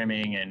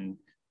programming. And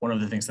one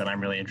of the things that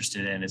I'm really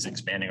interested in is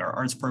expanding our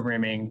arts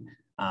programming.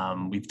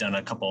 We've done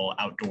a couple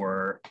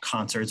outdoor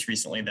concerts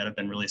recently that have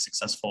been really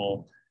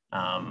successful.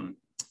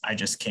 I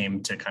just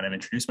came to kind of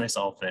introduce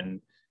myself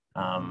and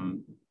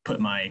put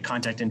my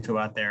contact info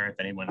out there. If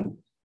anyone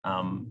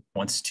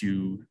wants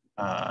to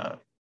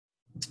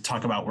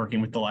talk about working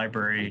with the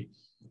library,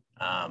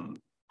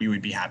 we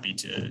would be happy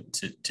to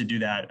do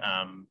that.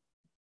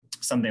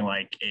 Something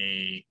like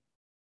a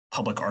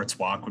public arts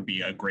walk would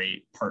be a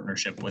great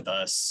partnership with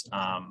us,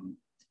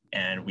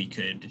 and we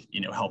could,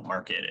 help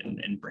market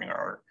and bring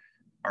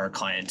our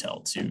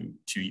clientele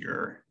to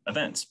your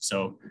events.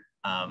 So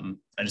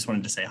I just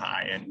wanted to say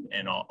hi,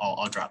 and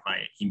I'll drop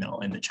my email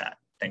in the chat.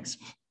 Thanks.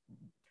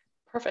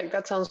 Perfect.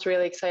 That sounds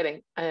really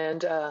exciting.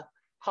 And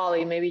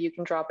Holly, maybe you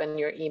can drop in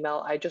your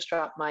email. I just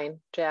dropped mine,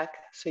 Jack,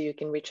 so you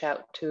can reach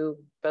out to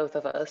both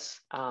of us.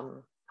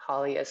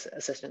 Holly is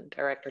Assistant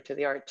Director to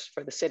the Arts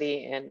for the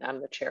city, and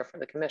I'm the chair for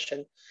the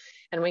commission.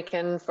 And we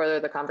can further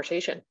the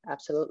conversation.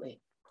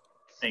 Absolutely.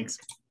 Thanks.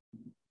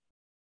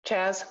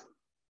 Chaz?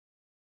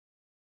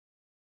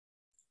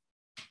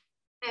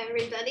 Hi,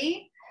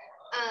 everybody.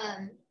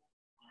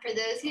 For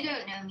those who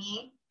don't know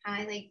me,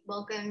 hi,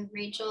 welcome,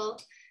 Rachel.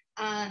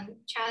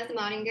 Chaz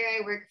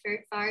Mottinger. I work for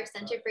FAR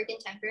Center for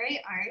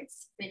Contemporary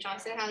Arts, which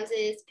also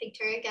houses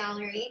Pictura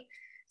Gallery.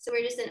 So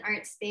we're just an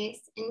art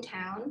space in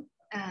town.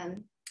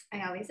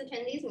 I always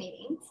attend these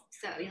meetings,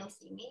 so you'll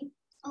see me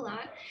a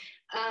lot.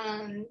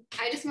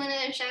 I just want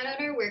to shout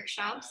out our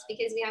workshops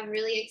because we have a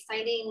really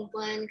exciting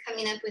one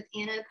coming up with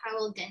Anna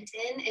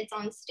Powell-Denton. It's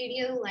on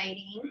studio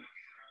lighting,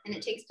 and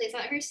it takes place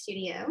at her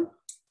studio.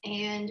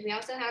 And we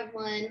also have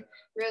one,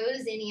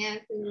 Rose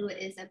Zinnia, who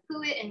is a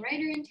poet and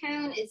writer in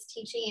town, is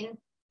teaching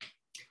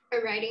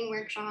a writing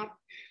workshop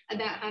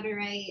about how to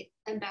write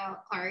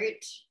about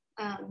art,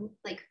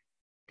 like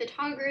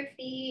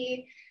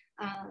photography,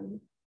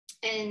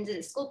 and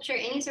sculpture,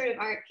 any sort of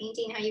art,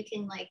 painting, how you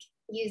can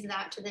use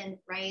that to then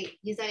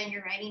use that in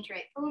your writing to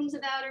write poems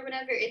about or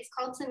whatever. It's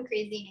called some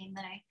crazy name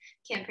that I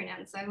can't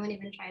pronounce, so I won't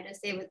even try to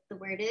say what the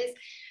word is.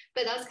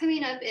 But that's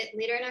coming up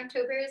later in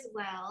October as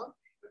well.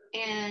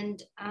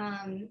 And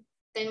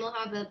then we'll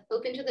have an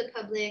open to the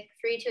public,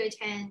 free to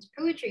attend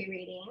poetry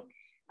reading.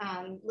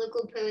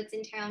 Local poets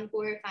in town,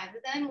 4 or 5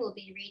 of them, will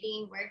be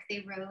reading work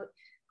they wrote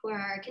for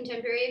our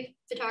contemporary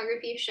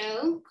photography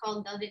show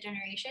called Velvet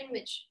Generation,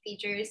 which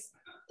features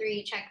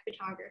 3 Czech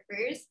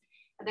photographers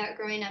about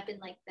growing up in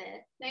the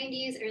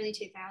 90s, early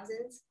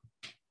 2000s.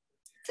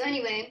 So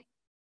anyway,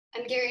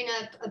 I'm gearing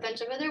up a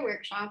bunch of other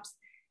workshops.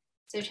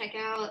 So check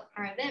out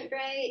our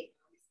Eventbrite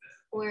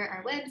or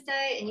our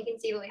website, and you can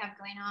see what we have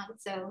going on.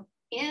 So,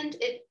 and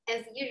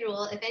as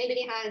usual, if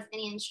anybody has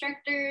any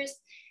instructors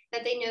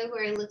that they know who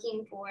are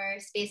looking for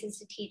spaces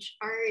to teach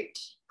art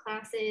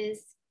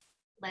classes,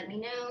 let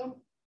me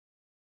know.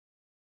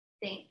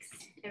 Thanks,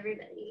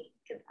 everybody.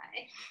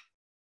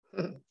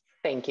 Goodbye.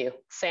 Thank you.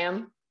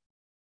 Sam?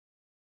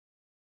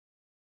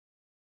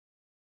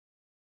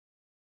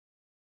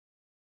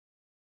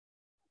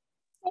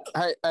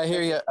 I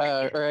hear you,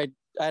 or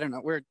I don't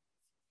know.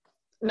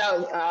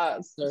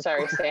 No,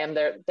 sorry, Sam.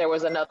 There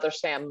was another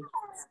Sam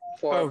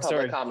for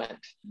public comment.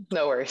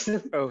 No worries.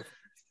 Oh,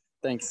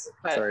 thanks.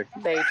 But sorry.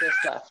 They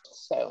just left,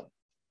 so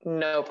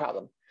no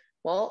problem.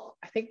 Well,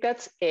 I think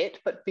that's it.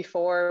 But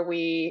before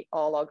we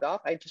all log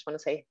off, I just want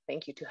to say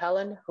thank you to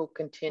Helen, who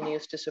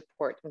continues to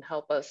support and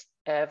help us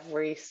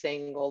every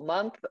single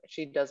month.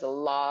 She does a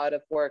lot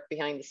of work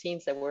behind the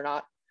scenes that we're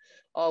not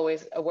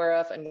always aware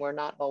of and we're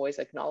not always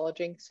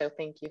acknowledging. So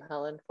thank you,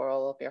 Helen, for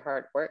all of your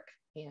hard work.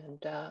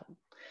 And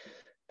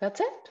that's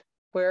it.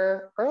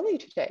 We're early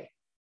today.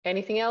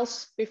 Anything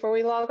else before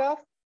we log off?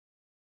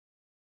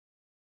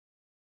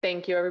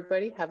 Thank you,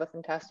 everybody. Have a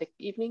fantastic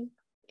evening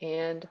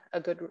and a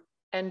good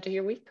end to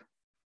your week.